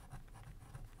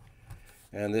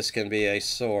 And this can be a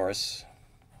source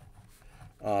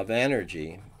of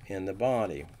energy in the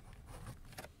body.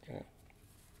 Okay.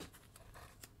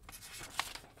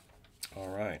 All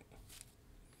right.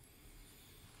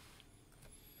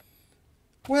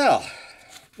 Well,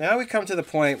 now we come to the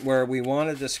point where we want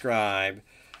to describe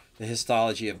the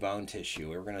histology of bone tissue.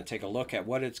 We're going to take a look at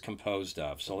what it's composed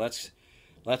of. So let's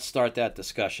start that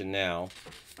discussion now.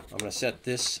 I'm going to set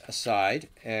this aside,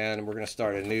 and we're going to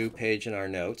start a new page in our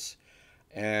notes.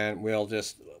 And we'll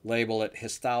just label it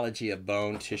histology of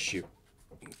bone tissue.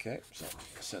 Okay, so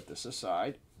set this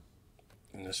aside.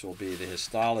 And this will be the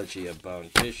histology of bone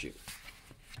tissue.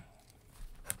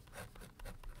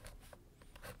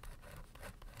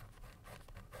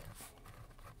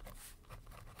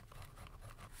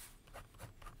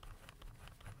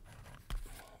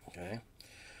 Okay.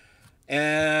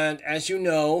 And as you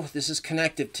know, this is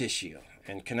connective tissue.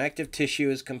 And connective tissue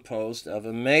is composed of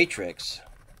a matrix.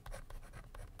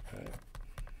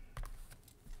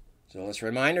 So let's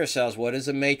remind ourselves, what is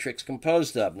a matrix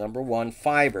composed of? Number one,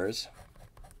 fibers.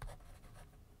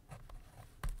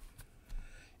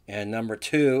 And number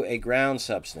 2, a ground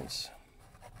substance.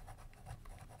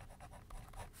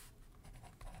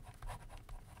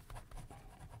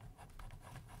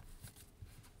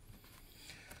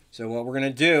 So what we're going to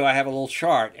do, I have a little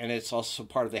chart, and it's also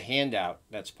part of the handout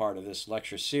that's part of this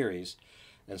lecture series.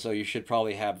 And so you should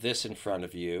probably have this in front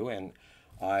of you, and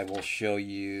I will show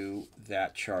you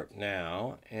that chart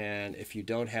now. And if you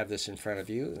don't have this in front of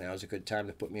you, now's a good time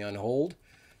to put me on hold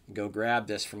and go grab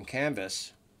this from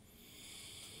Canvas.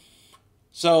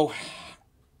 So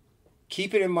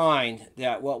keep it in mind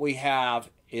that what we have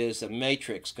is a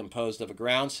matrix composed of a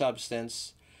ground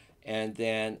substance and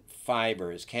then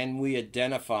fibers. Can we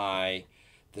identify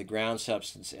the ground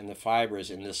substance and the fibers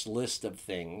in this list of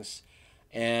things?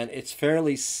 And it's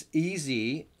fairly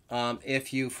easy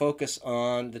if you focus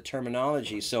on the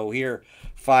terminology. So here,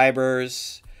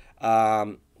 fibers,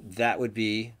 that would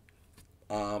be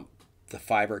the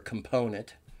fiber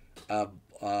component of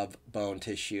bone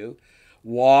tissue.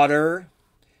 Water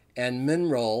and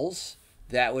minerals,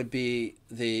 that would be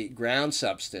the ground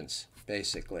substance,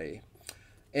 basically.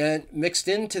 And mixed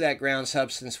into that ground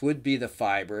substance would be the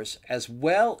fibers, as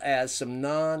well as some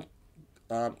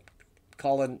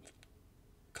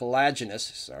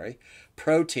collagenous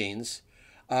proteins.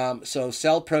 So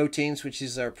cell proteins, which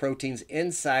is our proteins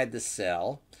inside the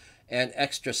cell, and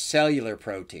extracellular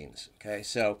proteins. Okay,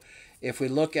 so if we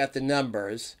look at the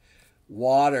numbers,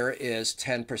 water is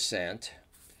 10%,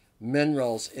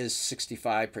 minerals is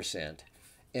 65%,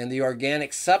 and the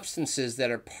organic substances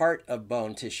that are part of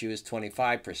bone tissue is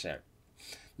 25%.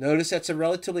 Notice that's a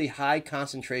relatively high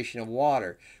concentration of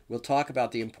water. We'll talk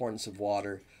about the importance of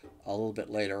water a little bit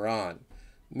later on.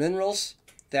 Minerals,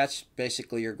 that's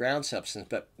basically your ground substance,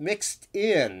 but mixed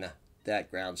in that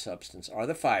ground substance are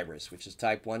the fibers, which is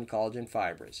type 1 collagen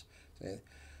fibers. Okay?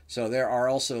 So there are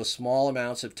also small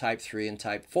amounts of type 3 and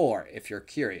type 4, if you're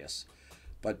curious,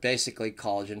 but basically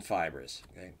collagen fibers.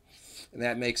 Okay? And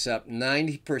that makes up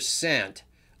 90%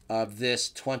 of this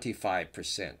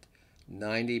 25%.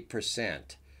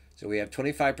 90%. So we have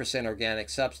 25% organic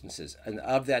substances, and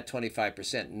of that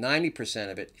 25%, 90%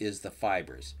 of it is the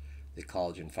fibers, the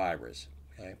collagen fibers.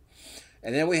 Okay?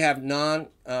 And then we have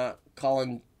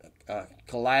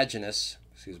collagenous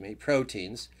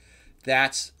proteins.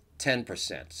 That's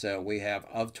 10%. So we have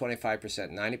of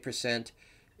 25%, 90%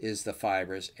 is the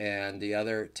fibers, and the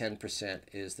other 10%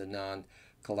 is the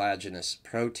non-collagenous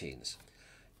proteins.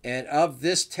 And of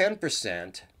this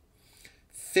 10%,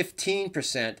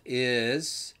 15%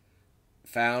 is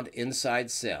found inside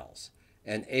cells,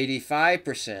 and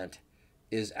 85%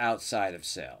 is outside of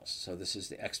cells. So this is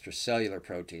the extracellular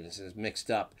protein. This is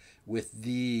mixed up with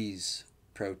these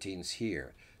proteins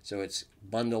here. So it's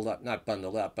bundled up, not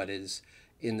bundled up, but it is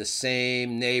in the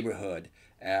same neighborhood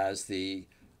as the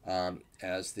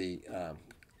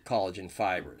collagen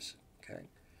fibers. Okay.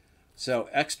 So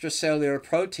extracellular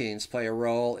proteins play a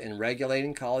role in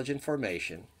regulating collagen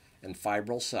formation and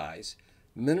fibril size,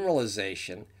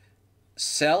 mineralization,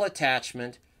 cell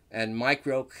attachment, and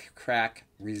micro-crack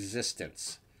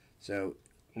resistance. So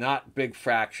not big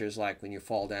fractures like when you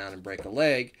fall down and break a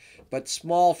leg, but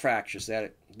small fractures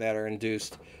that are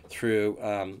induced through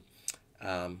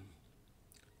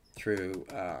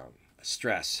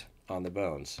stress on the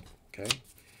bones. Okay,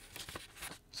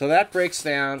 so that breaks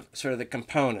down sort of the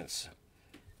components.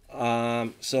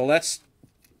 So let's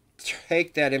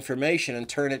take that information and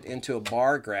turn it into a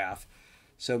bar graph.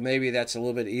 So maybe that's a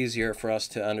little bit easier for us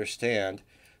to understand.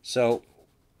 So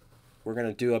we're going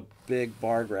to do a big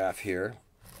bar graph here.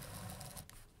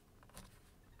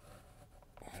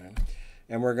 Okay.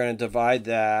 And we're going to divide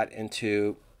that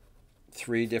into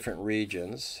 3 different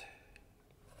regions.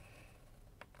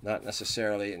 Not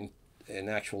necessarily in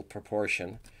actual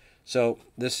proportion. So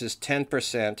this is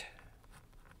 10%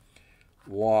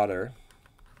 water.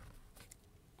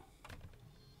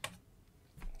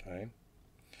 Okay.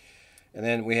 And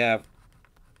then we have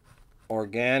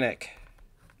organic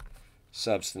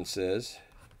substances.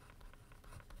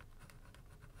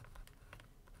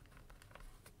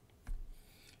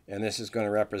 And this is going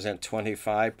to represent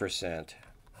 25%.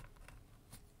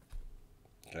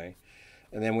 Okay.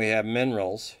 And then we have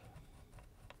minerals,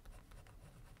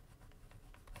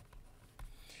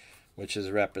 which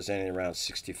is representing around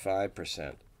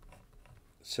 65%.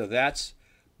 So that's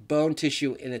bone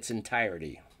tissue in its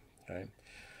entirety. Okay.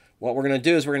 What we're going to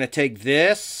do is we're going to take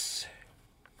this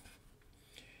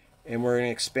and we're going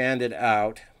to expand it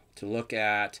out to look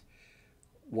at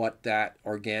what that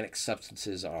organic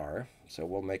substances are. So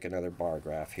we'll make another bar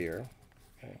graph here.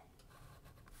 Okay.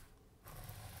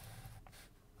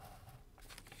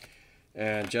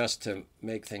 And just to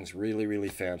make things really, really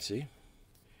fancy,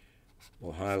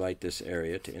 We'll highlight this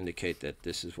area to indicate that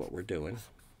this is what we're doing.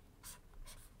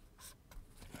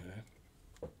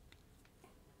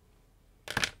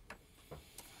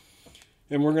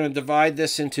 And we're going to divide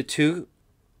this into two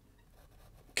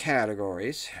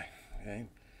categories. Okay.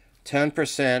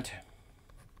 10%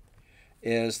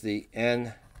 is the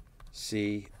NCPs,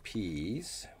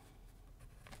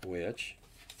 which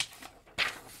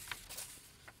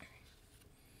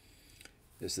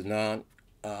is the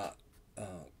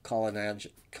collagenous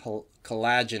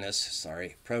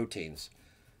proteins,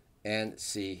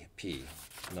 NCP,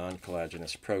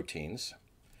 non-collagenous proteins.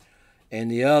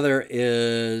 And the other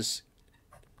is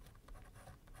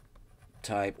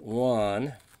type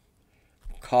 1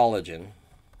 collagen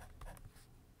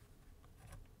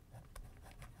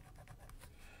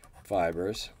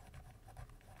fibers.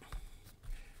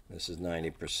 This is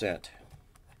 90%.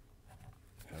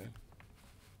 Okay.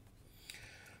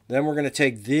 Then we're going to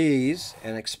take these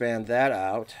and expand that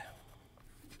out.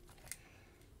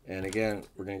 And again,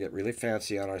 we're going to get really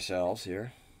fancy on ourselves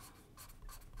here.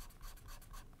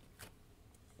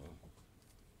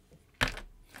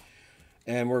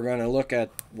 And we're going to look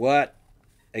at what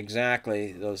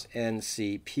exactly those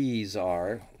NCPs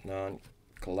are,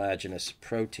 non-collagenous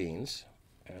proteins.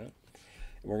 Okay.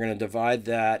 We're going to divide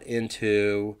that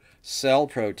into cell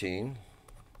protein.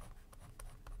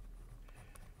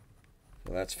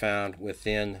 So that's found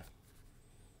within,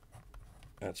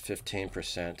 that's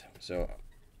 15%. So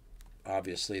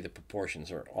obviously the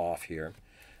proportions are off here.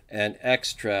 And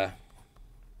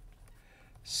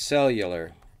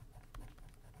extracellular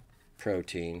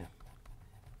protein,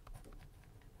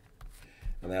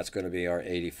 and that's going to be our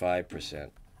 85%.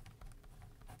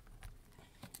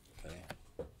 Okay.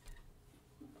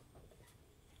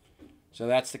 So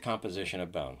that's the composition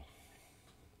of bone.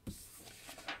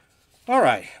 All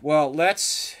right, well,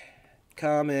 let's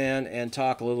come in and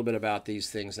talk a little bit about these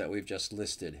things that we've just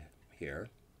listed here.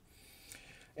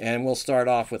 And we'll start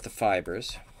off with the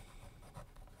fibers.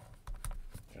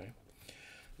 Okay.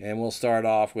 And we'll start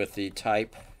off with the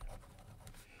type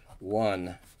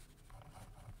 1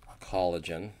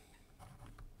 collagen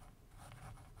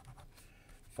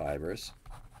fibers.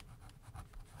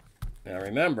 Now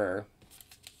remember,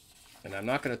 and I'm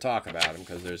not going to talk about them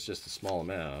because there's just a small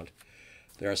amount.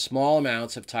 There are small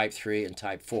amounts of type 3 and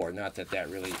type 4. Not that that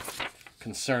really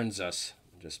concerns us.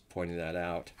 I'm just pointing that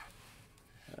out.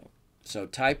 So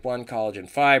type 1 collagen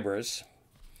fibers.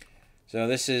 So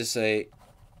this is a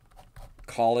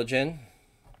collagen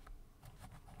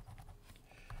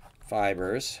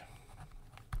fibers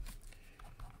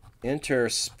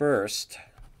interspersed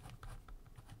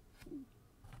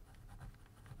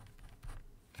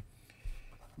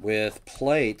with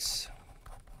plates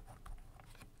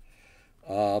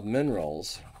of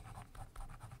minerals,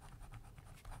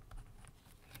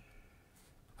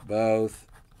 both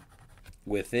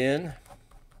within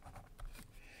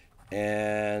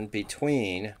and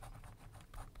between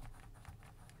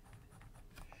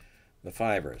the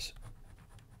fibers.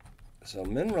 So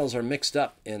minerals are mixed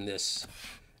up in this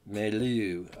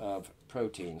milieu of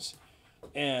proteins.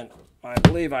 And I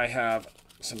believe I have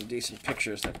some decent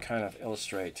pictures that kind of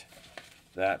illustrate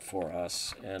that for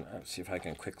us. And let's see if I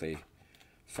can quickly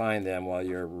find them while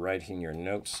you're writing your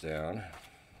notes down.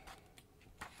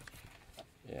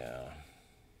 Yeah.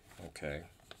 Okay.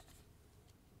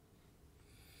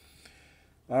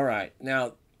 All right.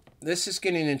 Now, this is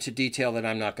getting into detail that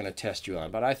I'm not going to test you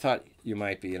on, but I thought you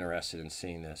might be interested in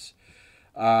seeing this.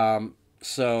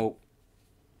 So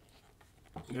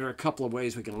there are a couple of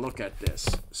ways we can look at this.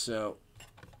 So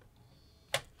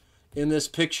in this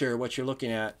picture, what you're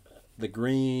looking at, the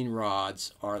green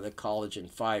rods are the collagen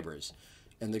fibers,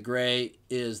 and the gray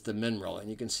is the mineral. And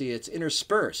you can see it's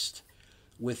interspersed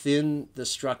within the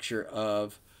structure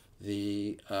of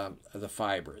the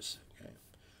fibers. Okay.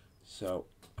 So,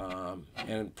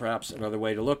 and perhaps another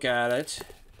way to look at it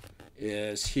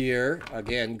is here,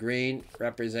 again, green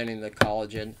representing the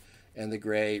collagen and the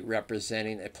gray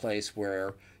representing a place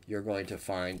where you're going to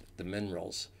find the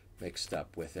minerals mixed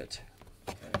up with it.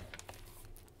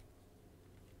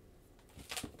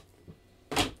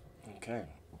 Okay.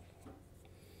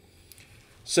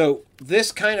 So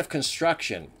this kind of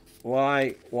construction,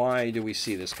 why do we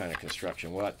see this kind of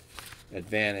construction? What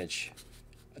advantage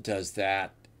does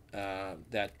that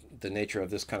the nature of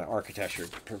this kind of architecture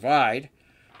provide?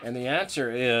 And the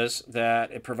answer is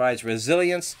that it provides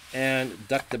resilience and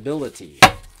ductability.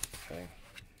 Okay.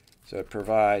 So it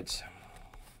provides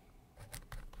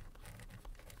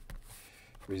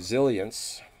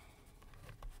resilience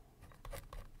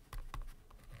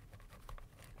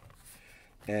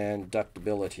and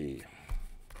ductability.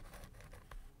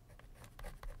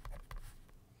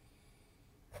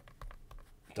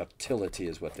 Ductility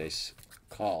is what they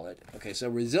call it. Okay, so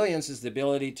resilience is the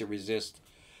ability to resist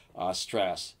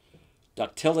stress.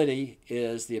 Ductility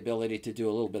is the ability to do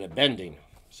a little bit of bending.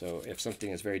 So if something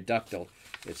is very ductile,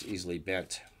 it's easily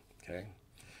bent. Okay,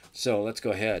 so let's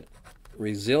go ahead.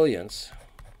 Resilience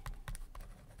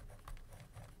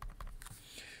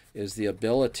is the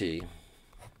ability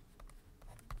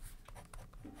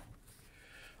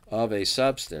of a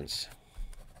substance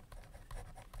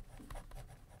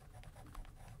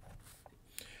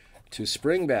to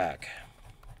spring back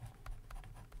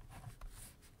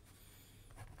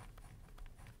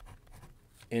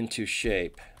into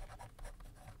shape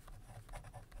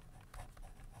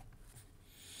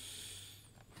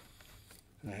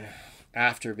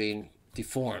after being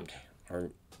deformed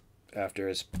or after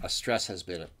a stress has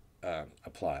been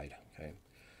applied. Okay.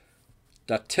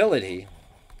 Ductility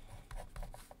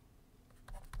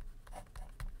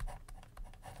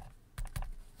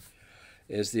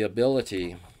is the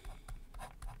ability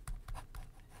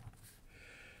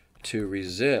to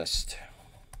resist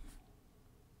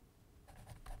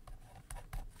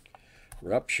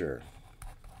rupture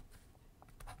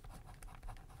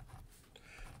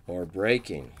or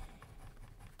breaking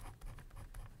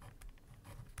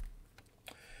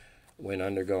when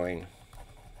undergoing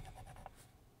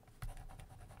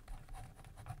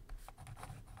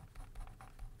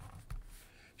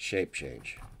shape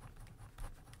change.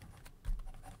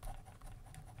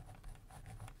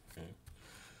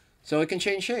 So it can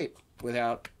change shape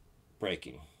without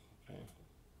breaking.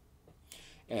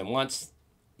 And once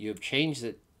you've changed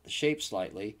the shape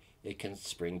slightly, it can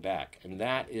spring back. And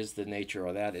that is the nature,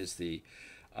 or that is the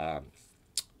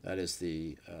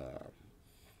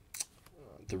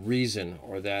reason,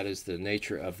 or that is the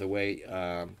nature of the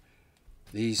way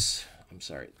these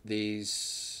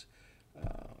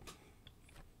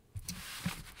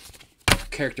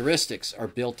characteristics are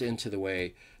built into the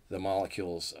way the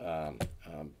molecules,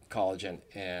 collagen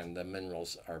and the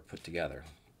minerals are put together.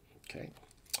 Okay,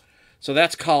 so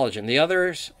that's collagen. The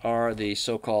others are the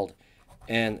so-called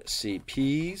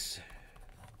NCPs.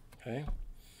 Okay,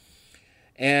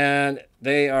 and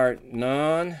they are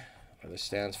this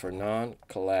stands for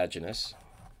non-collagenous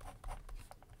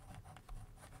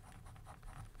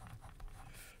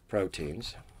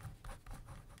proteins.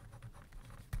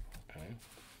 Okay.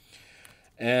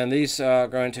 And these are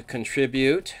going to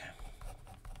contribute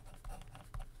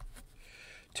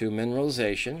to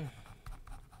mineralization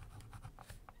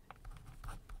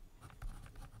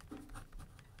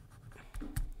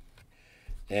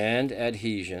and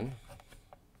adhesion.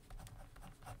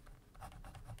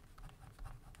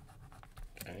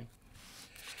 Okay.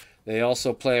 They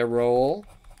also play a role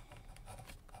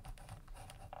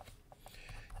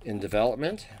in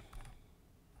development,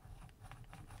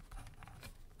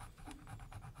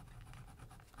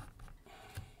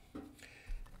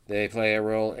 they play a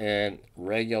role in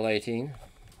regulating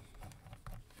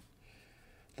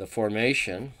the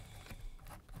formation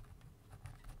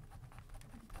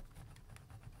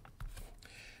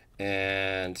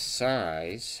and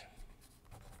size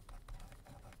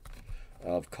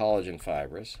of collagen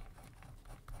fibers.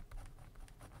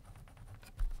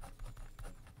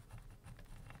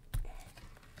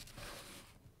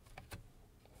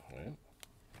 Okay.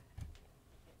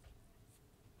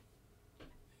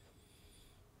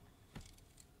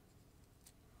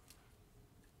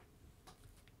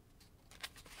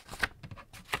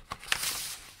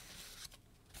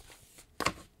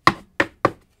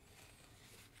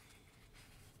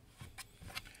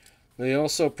 They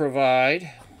also provide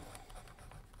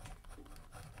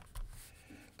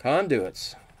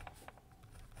conduits,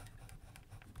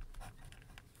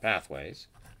 pathways,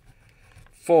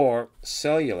 for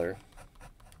cellular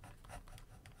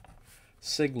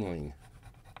signaling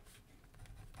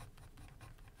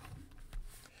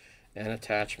and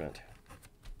attachment.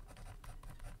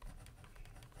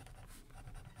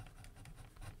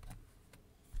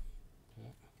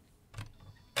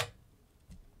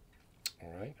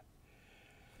 All right.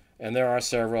 And there are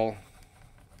several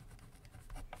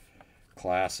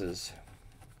classes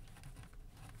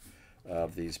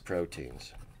of these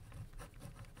proteins.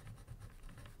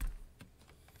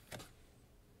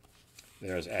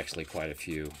 There's actually quite a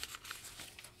few,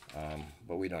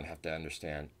 but we don't have to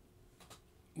understand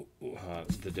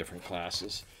the different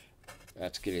classes.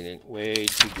 That's getting in way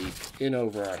too deep in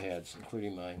over our heads,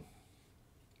 including mine.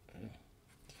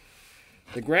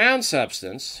 The ground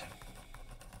substance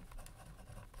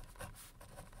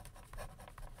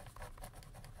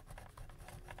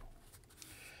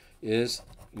is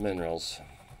minerals,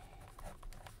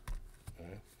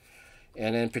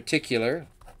 and in particular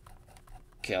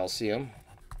calcium,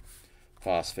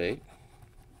 phosphate,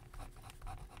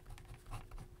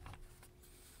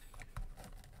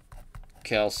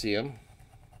 calcium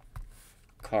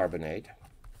carbonate,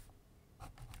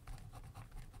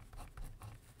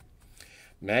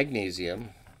 magnesium,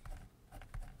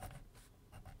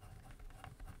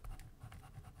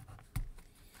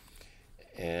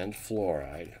 and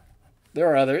fluoride. There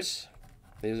are others.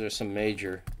 These are some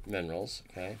major minerals,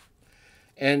 okay?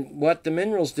 And what the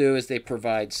minerals do is they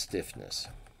provide stiffness.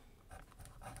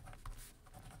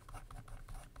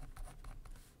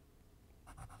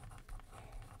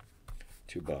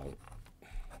 To bone.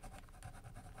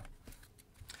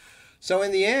 So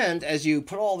in the end, as you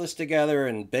put all this together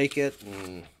and bake it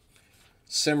and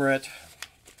simmer it,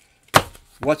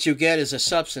 what you get is a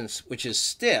substance which is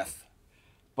stiff,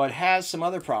 but has some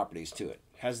other properties to it.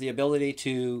 It has the ability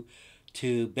to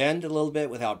bend a little bit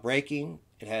without breaking.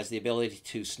 It has the ability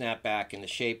to snap back into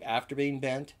shape after being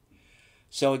bent.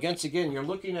 So again, you're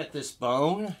looking at this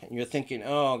bone and you're thinking,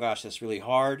 oh gosh, that's really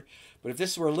hard. But if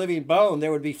this were a living bone,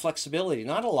 there would be flexibility.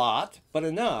 Not a lot, but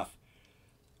enough.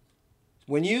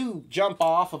 When you jump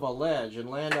off of a ledge and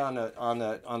land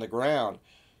on the ground,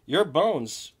 your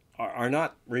bones are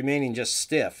not remaining just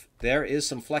stiff. There is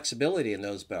some flexibility in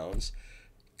those bones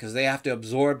because they have to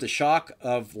absorb the shock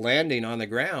of landing on the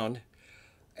ground.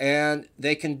 And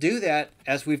they can do that,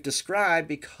 as we've described,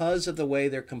 because of the way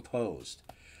they're composed.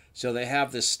 So they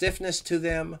have this stiffness to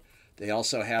them. They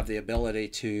also have the ability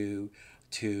to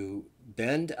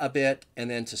bend a bit and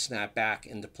then to snap back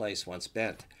into place once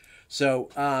bent. So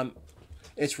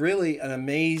it's really an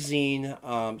amazing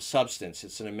substance.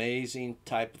 It's an amazing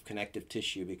type of connective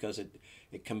tissue because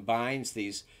it combines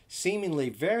these seemingly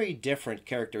very different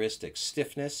characteristics,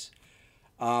 stiffness,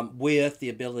 with the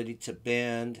ability to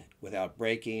bend without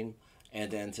breaking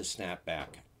and then to snap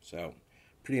back. So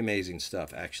pretty amazing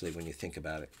stuff, actually, when you think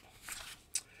about it.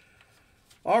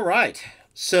 All right.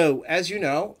 So as you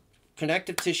know,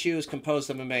 connective tissue is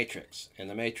composed of a matrix, and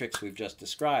the matrix we've just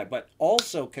described, but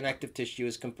also connective tissue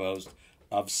is composed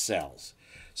of cells.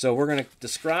 So we're going to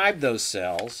describe those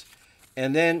cells,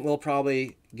 and then we'll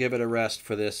probably give it a rest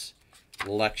for this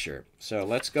lecture. So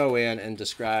let's go in and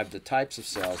describe the types of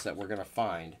cells that we're going to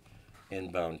find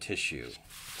in bone tissue.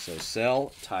 So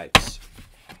cell types.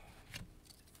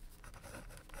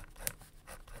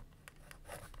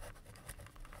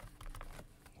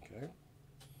 Okay.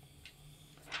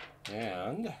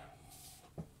 And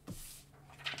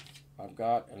I've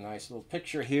got a nice little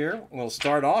picture here. We'll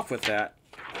start off with that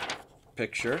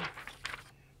picture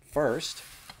first.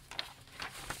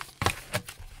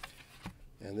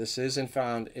 And this isn't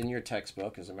found in your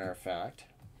textbook, as a matter of fact.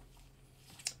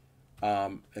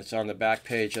 It's on the back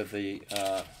page of the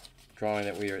drawing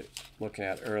that we were looking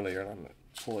at earlier. I'm going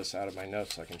to pull this out of my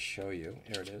notes so I can show you.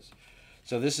 Here it is.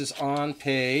 So this is on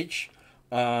page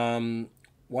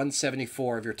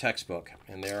 174 of your textbook.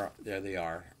 And there they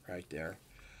are, right there.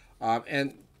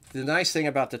 And the nice thing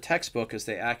about the textbook is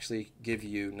they actually give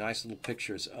you nice little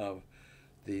pictures of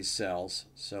these cells.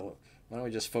 So why don't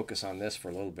we just focus on this for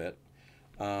a little bit.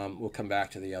 We'll come back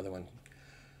to the other one.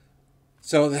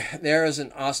 So there is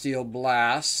an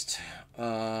osteoblast,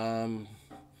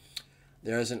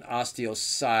 there is an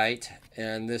osteocyte,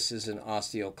 and this is an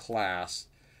osteoclast.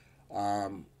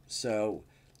 So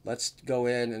let's go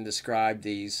in and describe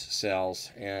these cells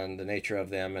and the nature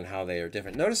of them and how they are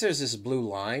different. Notice there's this blue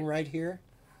line right here,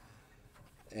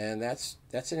 and that's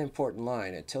an important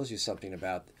line. It tells you something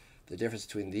about the difference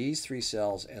between these three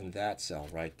cells and that cell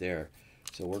right there.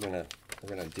 So we're gonna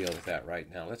deal with that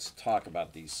right now. Let's talk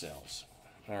about these cells.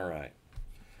 All right.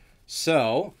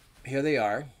 So here they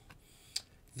are.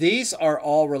 These are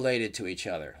all related to each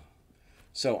other.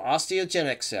 So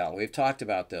osteogenic cell, we've talked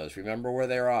about those. Remember where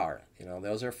they are. You know,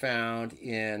 those are found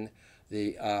in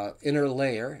the inner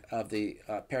layer of the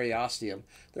periosteum.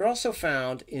 They're also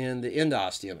found in the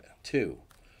endosteum too.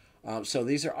 So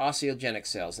these are osteogenic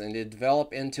cells, and they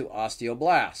develop into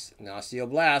osteoblasts. An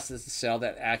osteoblast is the cell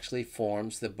that actually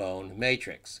forms the bone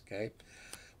matrix. Okay,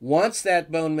 once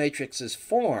that bone matrix is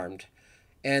formed,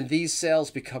 and these cells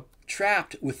become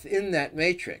trapped within that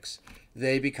matrix,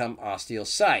 they become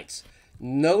osteocytes.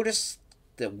 Notice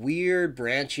the weird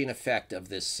branching effect of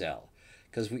this cell.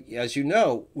 Because, as you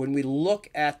know, when we look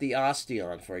at the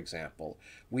osteon, for example,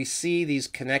 we see these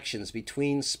connections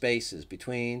between spaces,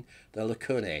 between the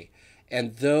lacunae,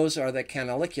 and those are the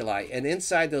canaliculi. And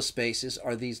inside those spaces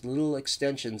are these little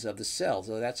extensions of the cells.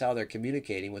 So that's how they're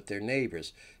communicating with their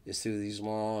neighbors, is through these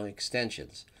long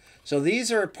extensions. So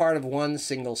these are part of one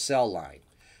single cell line.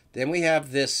 Then we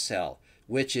have this cell,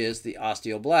 which is the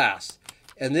osteoblast.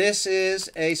 And this is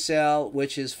a cell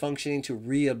which is functioning to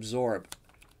reabsorb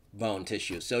bone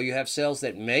tissue. So you have cells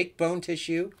that make bone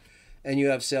tissue, and you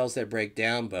have cells that break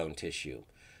down bone tissue.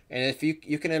 And if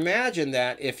you can imagine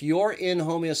that if you're in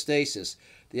homeostasis,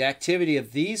 the activity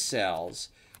of these cells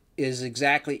is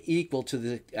exactly equal to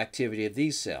the activity of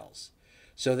these cells.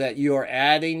 So that you're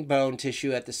adding bone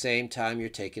tissue at the same time you're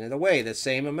taking it away, the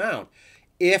same amount.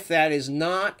 If that is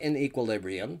not in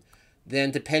equilibrium,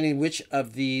 then depending which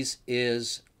of these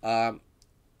is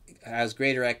has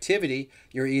greater activity,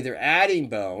 you're either adding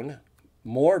bone,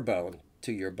 more bone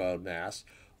to your bone mass,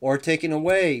 or taking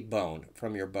away bone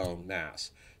from your bone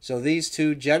mass. So these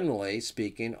two, generally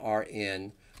speaking, are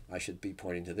in, I should be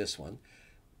pointing to this one,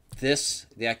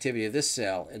 the activity of this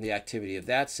cell and the activity of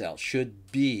that cell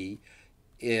should be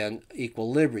in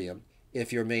equilibrium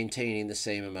if you're maintaining the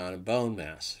same amount of bone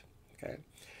mass. Okay.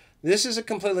 This is a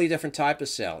completely different type of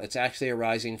cell. It's actually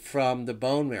arising from the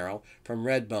bone marrow, from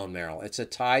red bone marrow. It's a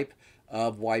type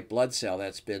of white blood cell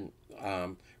that's been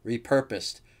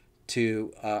repurposed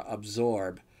to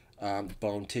absorb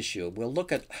bone tissue. We'll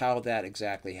look at how that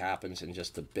exactly happens in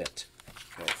just a bit.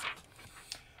 Okay.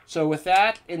 So with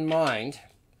that in mind,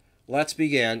 let's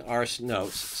begin our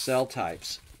notes, cell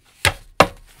types.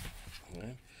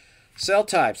 Okay. Cell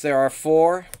types. There are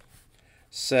 4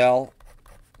 cell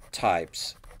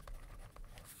types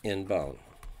in bone.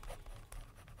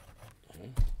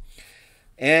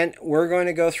 And we're going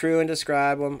to go through and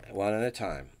describe them one at a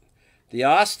time. The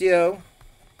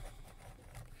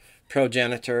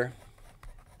osteoprogenitor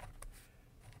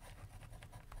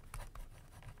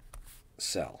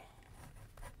cell.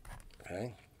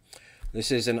 Okay.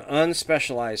 This is an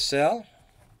unspecialized cell.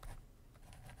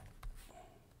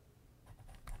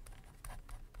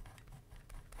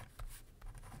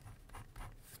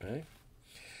 Okay.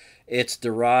 It's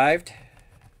derived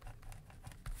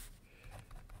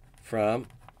from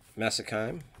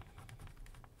mesenchyme.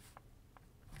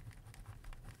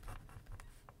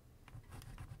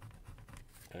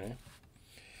 Okay.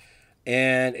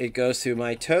 And it goes through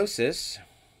mitosis,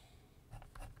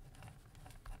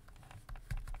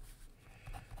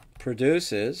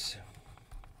 produces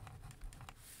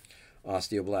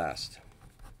osteoblast.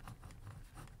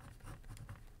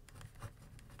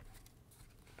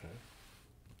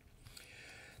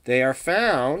 They are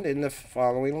found in the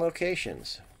following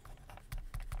locations.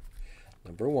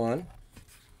 Number 1,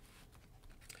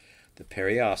 the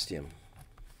periosteum.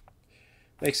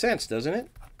 Makes sense, doesn't it?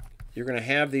 You're going to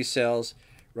have these cells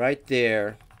right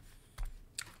there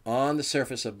on the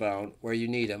surface of bone where you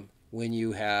need them when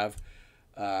you have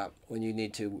when you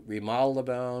need to remodel the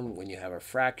bone, when you have a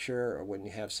fracture, or when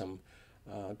you have some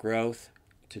growth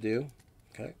to do.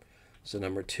 Okay. So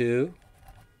number 2,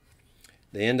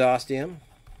 the endosteum.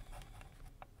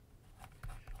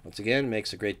 Once again,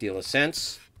 makes a great deal of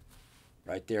sense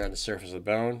right there on the surface of the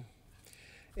bone.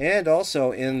 And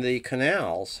also in the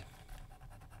canals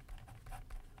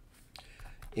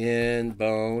in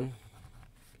bone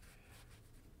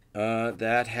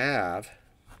that have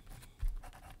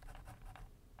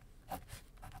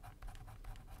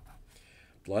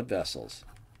blood vessels.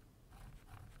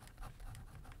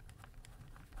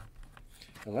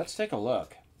 And let's take a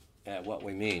look at what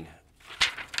we mean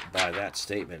by that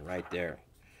statement right there.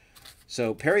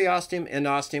 So periosteum,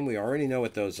 endosteum, we already know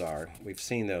what those are. We've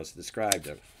seen those, described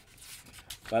them.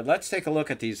 But let's take a look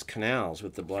at these canals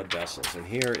with the blood vessels. And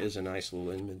here is a nice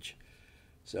little image.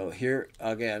 So here,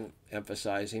 again,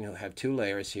 emphasizing, we have 2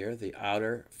 layers here, the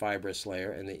outer fibrous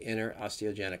layer and the inner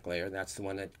osteogenic layer. That's the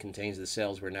one that contains the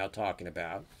cells we're now talking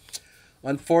about.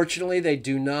 Unfortunately, they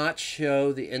do not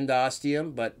show the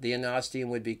endosteum, but the endosteum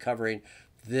would be covering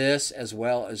this as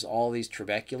well as all these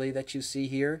trabeculae that you see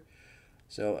here.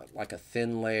 So like a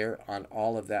thin layer on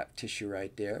all of that tissue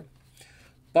right there.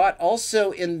 But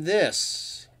also in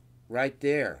this right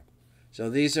there. So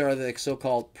these are the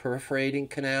so-called perforating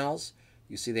canals.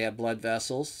 You see they have blood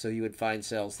vessels, so you would find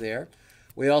cells there.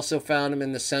 We also found them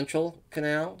in the central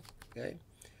canal, okay,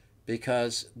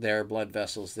 because there are blood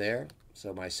vessels there.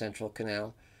 So my central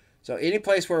canal. So any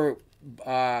place where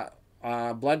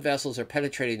blood vessels are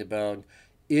penetrating the bone,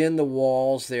 in the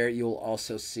walls there you'll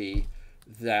also see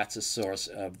that's a source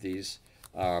of these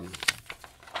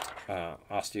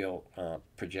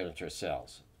osteoprogenitor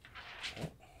cells. Okay.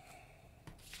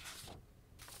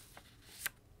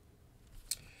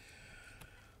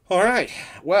 All right,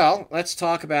 well, let's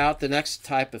talk about the next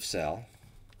type of cell,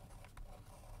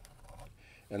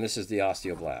 and this is the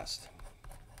osteoblast.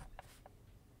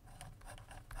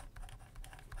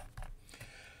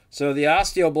 So the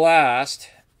osteoblast,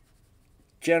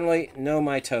 generally no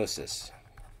mitosis.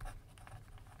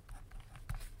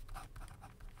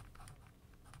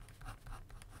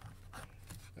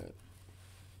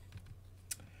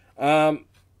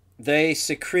 They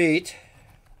secrete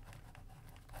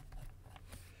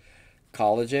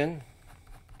collagen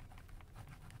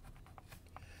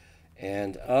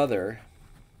and other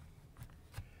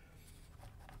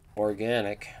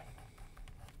organic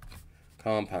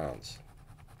compounds.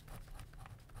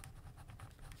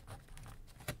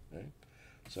 Okay.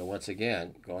 So once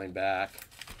again, going back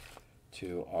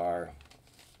to our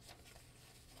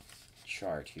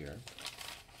chart here.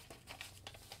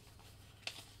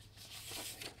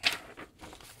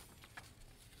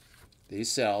 These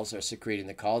cells are secreting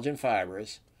the collagen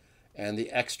fibers and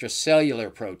the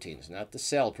extracellular proteins, not the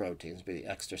cell proteins, but the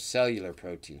extracellular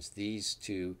proteins. These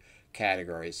two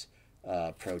categories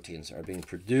proteins are being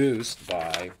produced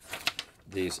by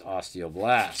these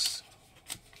osteoblasts.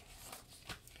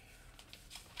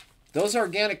 Those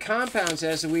organic compounds,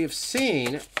 as we have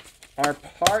seen, are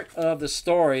part of the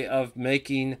story of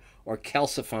making or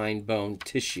calcifying bone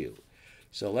tissue.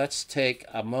 So let's take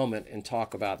a moment and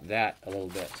talk about that a little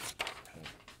bit.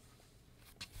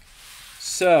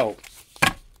 So,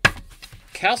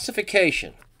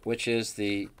 calcification, which is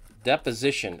the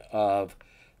deposition of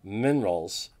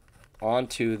minerals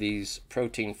onto these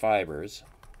protein fibers,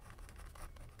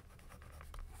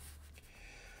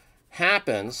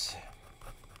 happens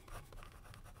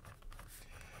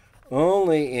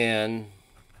only in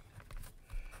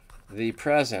the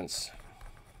presence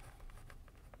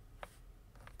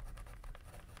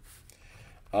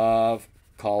of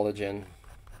collagen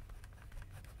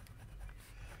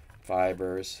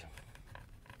fibers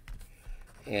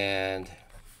and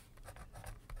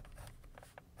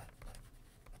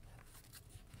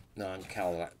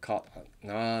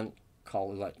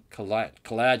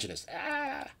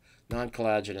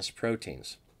non-collagenous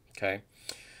proteins. Okay.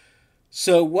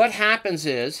 So what happens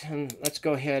is, and let's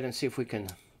go ahead and see if we can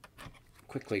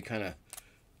quickly kind of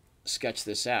sketch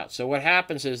this out. So what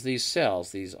happens is these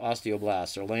cells, these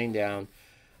osteoblasts, are laying down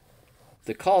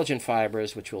the collagen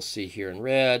fibers, which we'll see here in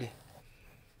red,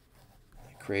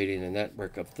 creating a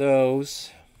network of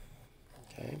those,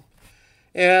 okay,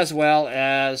 as well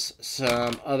as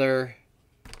some other,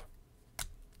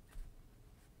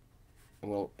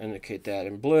 we'll indicate that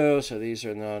in blue, so these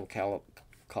are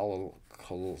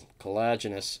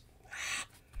non-collagenous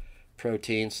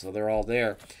proteins, so they're all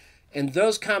there. And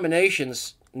those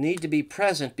combinations need to be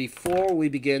present before we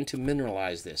begin to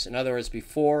mineralize this. In other words,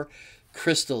 before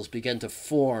crystals begin to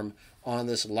form on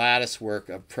this lattice work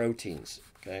of proteins.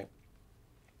 Okay,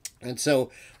 and so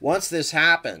once this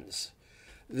happens,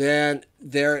 then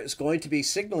there is going to be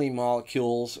signaling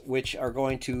molecules which are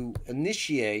going to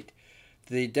initiate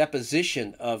the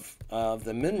deposition of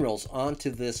the minerals onto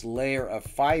this layer of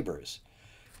fibers.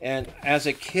 And as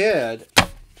a kid,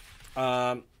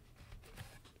 I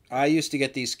used to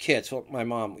get these kits. Well, my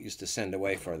mom used to send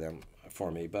away for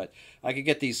me, but I could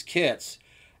get these kits.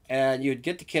 And you'd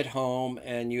get the kit home,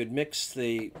 and you'd mix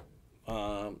the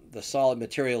solid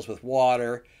materials with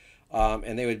water,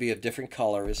 and they would be of different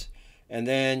colors. And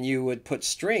then you would put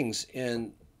strings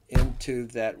into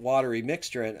that watery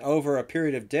mixture, and over a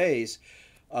period of days,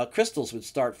 crystals would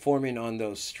start forming on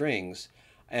those strings.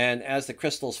 And as the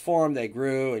crystals formed, they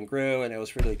grew and grew, and it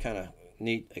was really kind of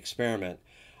neat experiment.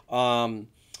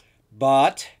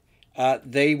 But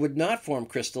they would not form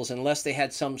crystals unless they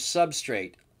had some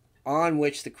substrate on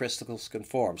which the crystals can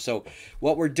form. So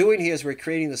what we're doing here is we're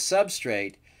creating the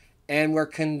substrate, and we're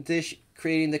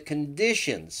creating the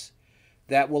conditions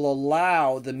that will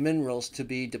allow the minerals to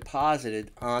be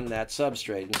deposited on that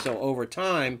substrate. And so over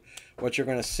time, what you're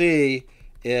going to see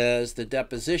is the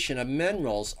deposition of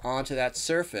minerals onto that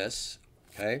surface,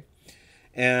 okay?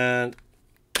 And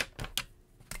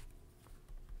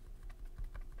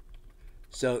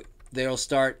so they'll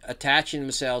start attaching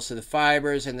themselves to the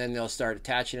fibers, and then they'll start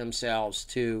attaching themselves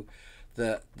to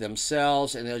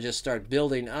themselves, and they'll just start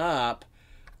building up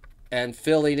and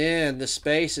filling in the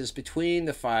spaces between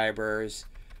the fibers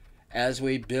as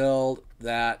we build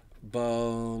that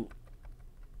bone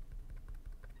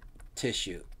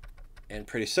tissue. And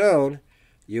pretty soon,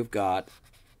 you've got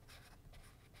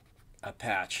a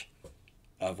patch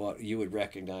of what you would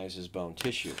recognize as bone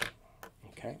tissue.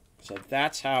 Okay? So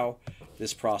that's how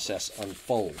this process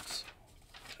unfolds.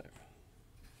 Okay.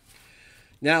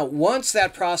 Now, once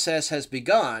that process has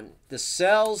begun, the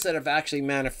cells that have actually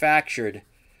manufactured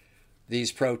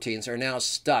these proteins are now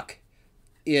stuck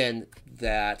in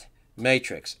that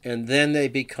matrix, and then they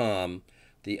become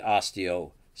the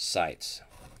osteocytes.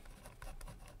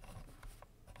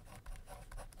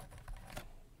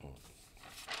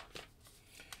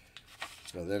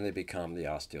 So then they become the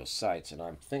osteocytes, and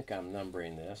I think I'm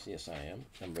numbering this. Yes, I am.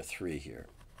 Number 3 here.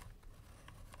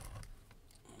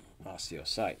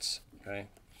 osteocytes. Okay.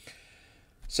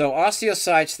 So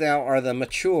osteocytes now are the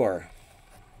mature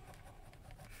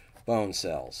bone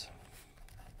cells.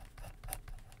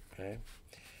 Okay.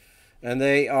 And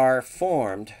they are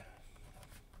formed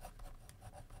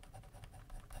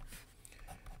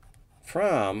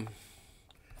from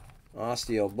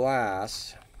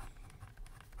osteoblasts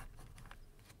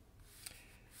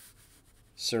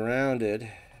surrounded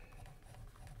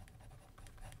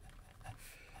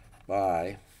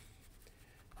by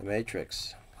the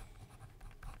matrix.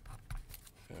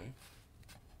 Okay.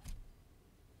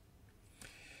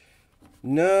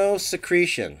 No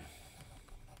secretion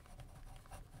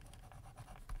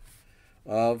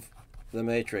of the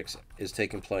matrix is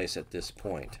taking place at this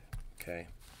point. Okay.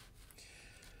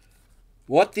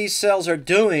 What these cells are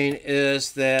doing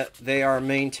is that they are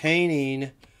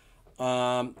maintaining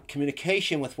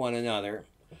communication with one another,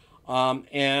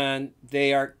 and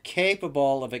they are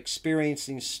capable of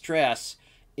experiencing stress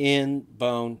in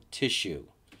bone tissue.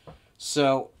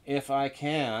 So if I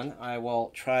can, I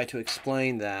will try to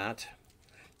explain that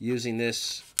using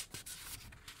this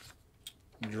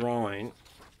drawing.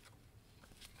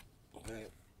 Okay.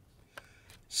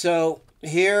 So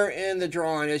here in the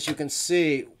drawing, as you can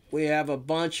see, we have a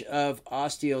bunch of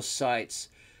osteocytes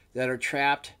that are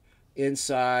trapped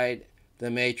inside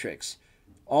the matrix.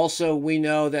 Also, we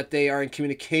know that they are in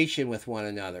communication with one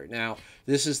another. Now,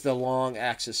 this is the long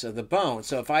axis of the bone.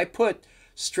 So if I put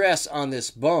stress on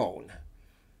this bone,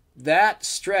 that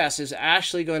stress is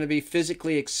actually going to be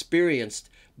physically experienced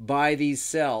by these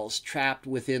cells trapped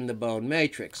within the bone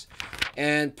matrix.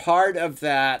 And part of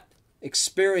that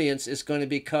experience is going to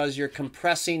be because you're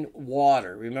compressing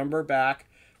water. Remember back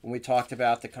when we talked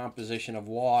about the composition of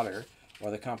water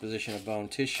or the composition of bone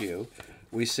tissue,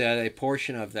 we said a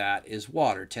portion of that is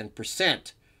water.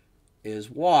 10% is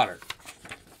water.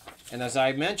 And as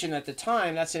I mentioned at the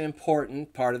time, that's an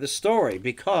important part of the story,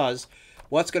 because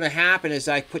what's going to happen is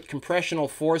I put compressional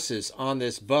forces on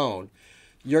this bone.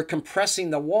 You're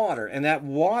compressing the water, and that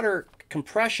water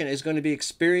compression is going to be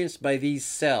experienced by these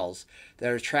cells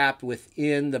that are trapped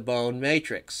within the bone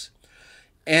matrix.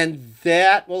 And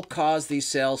that will cause these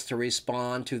cells to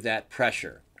respond to that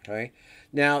pressure. Okay?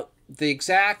 Now, the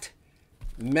exact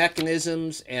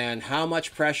mechanisms and how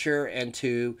much pressure and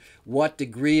to what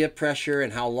degree of pressure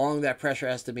and how long that pressure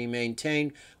has to be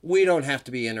maintained, we don't have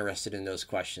to be interested in those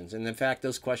questions. And in fact,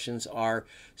 those questions are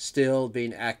still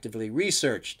being actively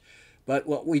researched. But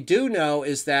what we do know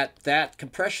is that that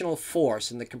compressional force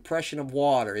and the compression of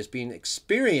water is being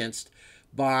experienced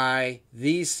by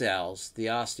these cells, the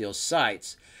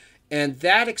osteocytes, and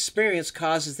that experience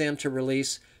causes them to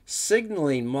release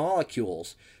signaling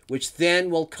molecules, which then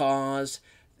will cause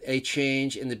a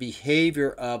change in the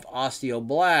behavior of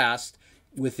osteoblasts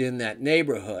within that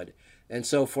neighborhood. And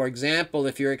so, for example,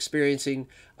 if you're experiencing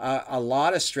a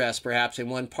lot of stress, perhaps in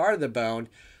one part of the bone,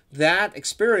 that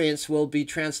experience will be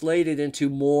translated into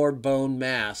more bone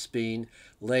mass being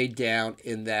laid down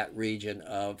in that region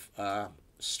of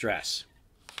stress.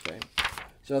 Okay,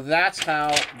 so that's how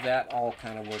that all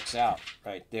kind of works out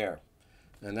right there.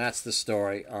 And that's the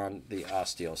story on the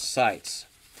osteocytes.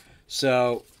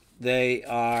 So they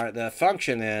are, the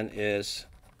function then is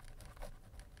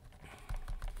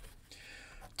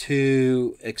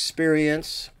to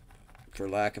experience, for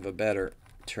lack of a better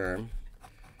term,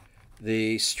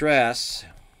 the stress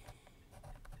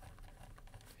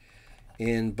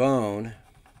in bone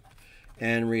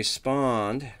and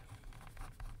respond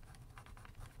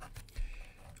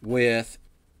with,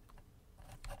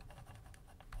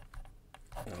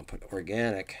 I'll put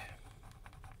organic,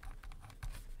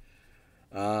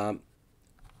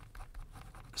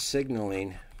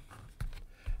 signaling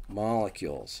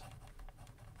molecules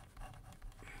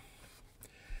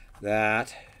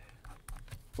that,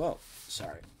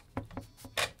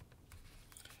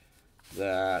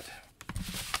 that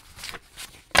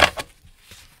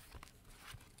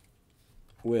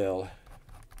will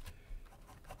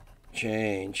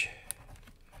change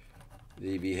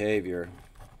the behavior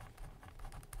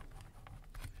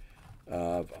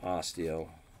of osteogenetic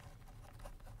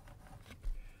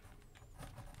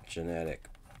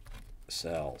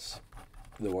cells,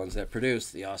 the ones that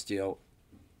produce the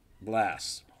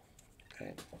osteoblasts.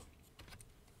 Okay.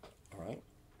 All right.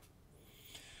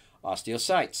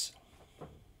 Osteocytes.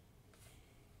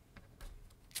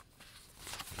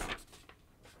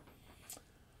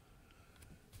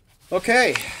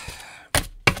 Okay.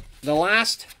 The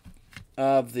last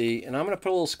of the, and I'm going to put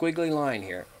a little squiggly line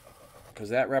here, because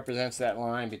that represents that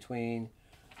line between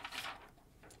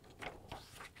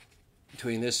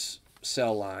this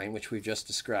cell line, which we've just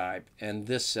described, and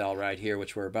this cell right here,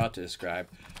 which we're about to describe.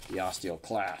 the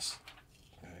osteoclast.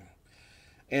 Okay.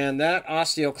 And that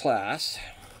osteoclast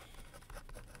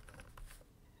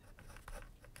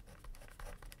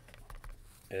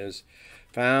is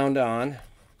found on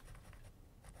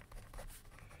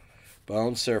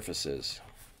bone surfaces.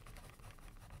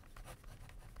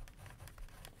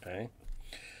 Okay.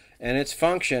 And its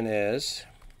function is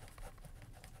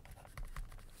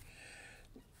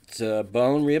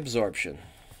bone reabsorption.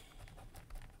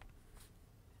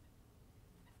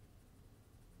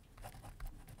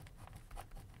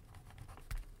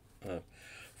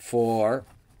 For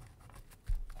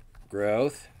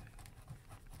growth,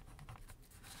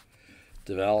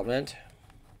 development,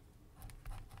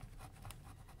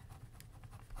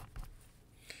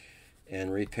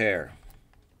 and repair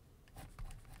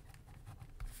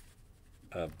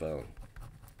of bone.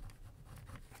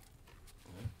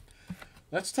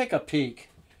 Let's take a peek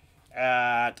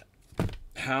at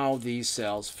how these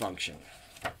cells function.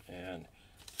 And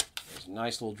there's a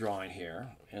nice little drawing here.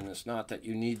 And it's not that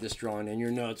you need this drawing in your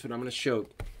notes, but I'm going to show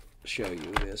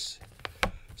you this.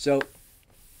 So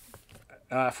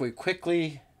if we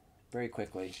very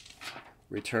quickly,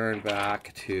 return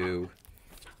back to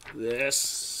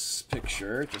this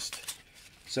picture.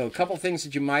 So a couple things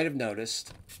that you might have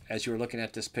noticed as you were looking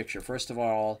at this picture. First of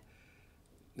all,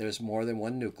 there's more than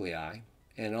one nuclei.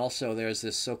 And also there's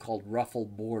this so-called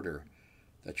ruffled border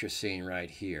that you're seeing right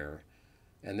here.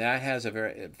 And that has a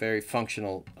very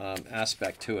functional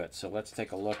aspect to it. So let's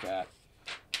take a look at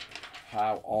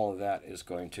how all of that is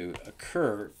going to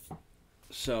occur.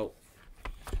 So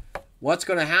what's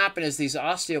going to happen is these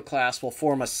osteoclasts will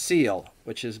form a seal,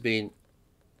 which is being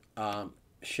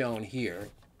shown here,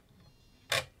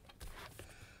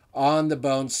 on the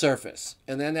bone surface.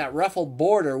 And then that ruffled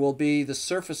border will be the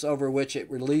surface over which it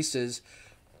releases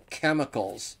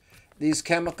chemicals. These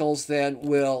chemicals then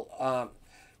will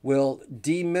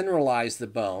demineralize the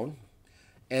bone,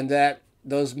 and that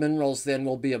those minerals then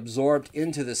will be absorbed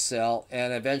into the cell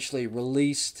and eventually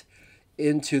released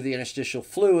into the interstitial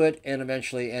fluid and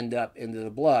eventually end up into the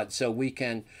blood. So we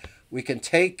can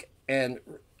take and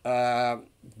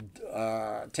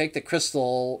take the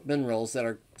crystal minerals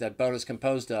that bone is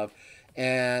composed of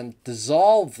and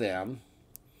dissolve them,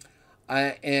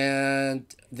 and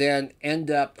then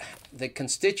the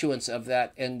constituents of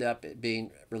that end up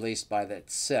being released by that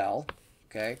cell.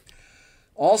 Okay.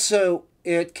 Also,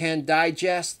 it can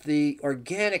digest the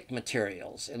organic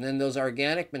materials, and then those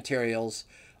organic materials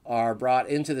are brought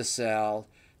into the cell.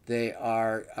 They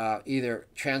are either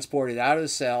transported out of the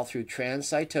cell through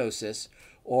transcytosis,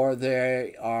 or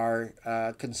they are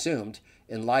consumed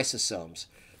in lysosomes.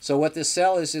 So what this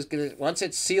cell is going to, once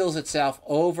it seals itself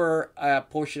over a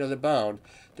portion of the bone,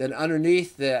 then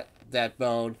underneath that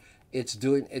bone, it's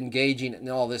engaging in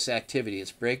all this activity.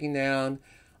 It's breaking down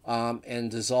and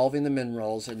dissolving the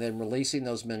minerals, and then releasing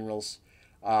those minerals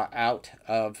out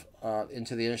of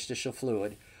into the interstitial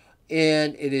fluid.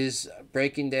 And it is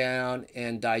breaking down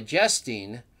and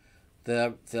digesting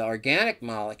the organic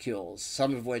molecules,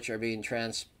 some of which are being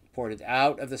transported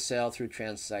out of the cell through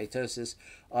transcytosis.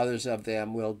 Others of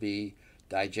them will be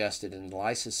digested in the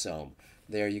lysosome.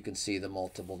 There you can see the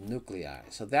multiple nuclei.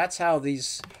 So that's how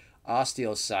these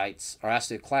osteocytes, or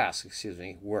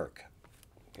osteoclasts, work.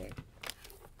 Okay.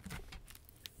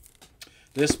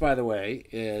 This, by the way,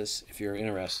 is, if you're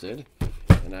interested,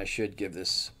 and I should give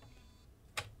this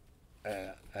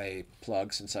a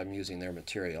plug since I'm using their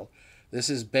material. This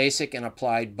is Basic and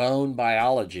Applied Bone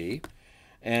Biology,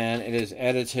 and it is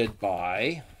edited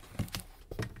by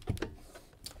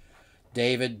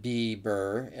David B.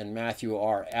 Burr and Matthew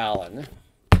R. Allen,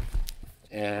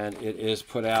 and it is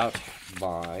put out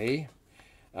by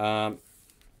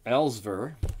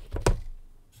Elsevier,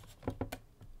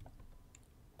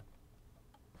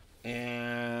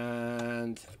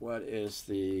 and what is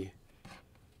the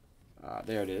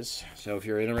there it is. So if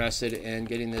you're interested in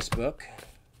getting this book,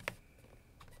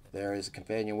 there is a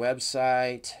companion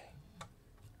website,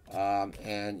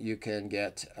 and you can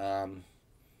get the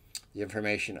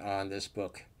information on this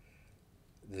book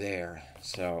there.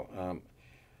 So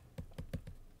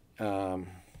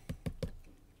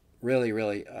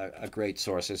really a great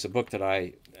source. It's a book that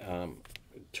I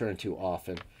turn to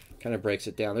often. Kind of breaks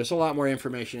it down. There's a lot more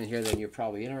information in here than you're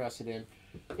probably interested in.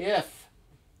 If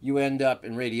you end up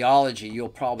in radiology, you'll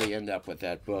probably end up with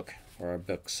that book, or a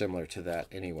book similar to that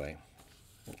anyway.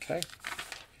 Okay.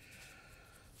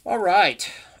 All right.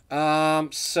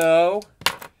 So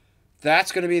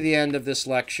that's going to be the end of this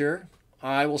lecture.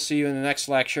 I will see you in the next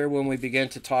lecture when we begin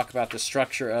to talk about the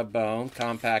structure of bone,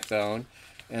 compact bone,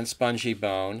 and spongy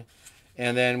bone.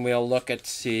 And then we'll look at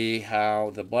see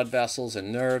how the blood vessels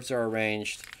and nerves are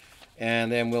arranged,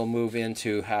 And then we'll move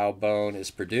into how bone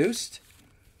is produced,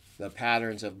 the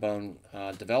patterns of bone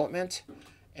development,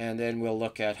 and then we'll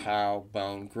look at how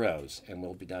bone grows, and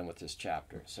we'll be done with this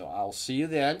chapter. So I'll see you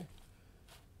then,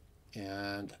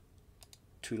 and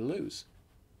toodaloos.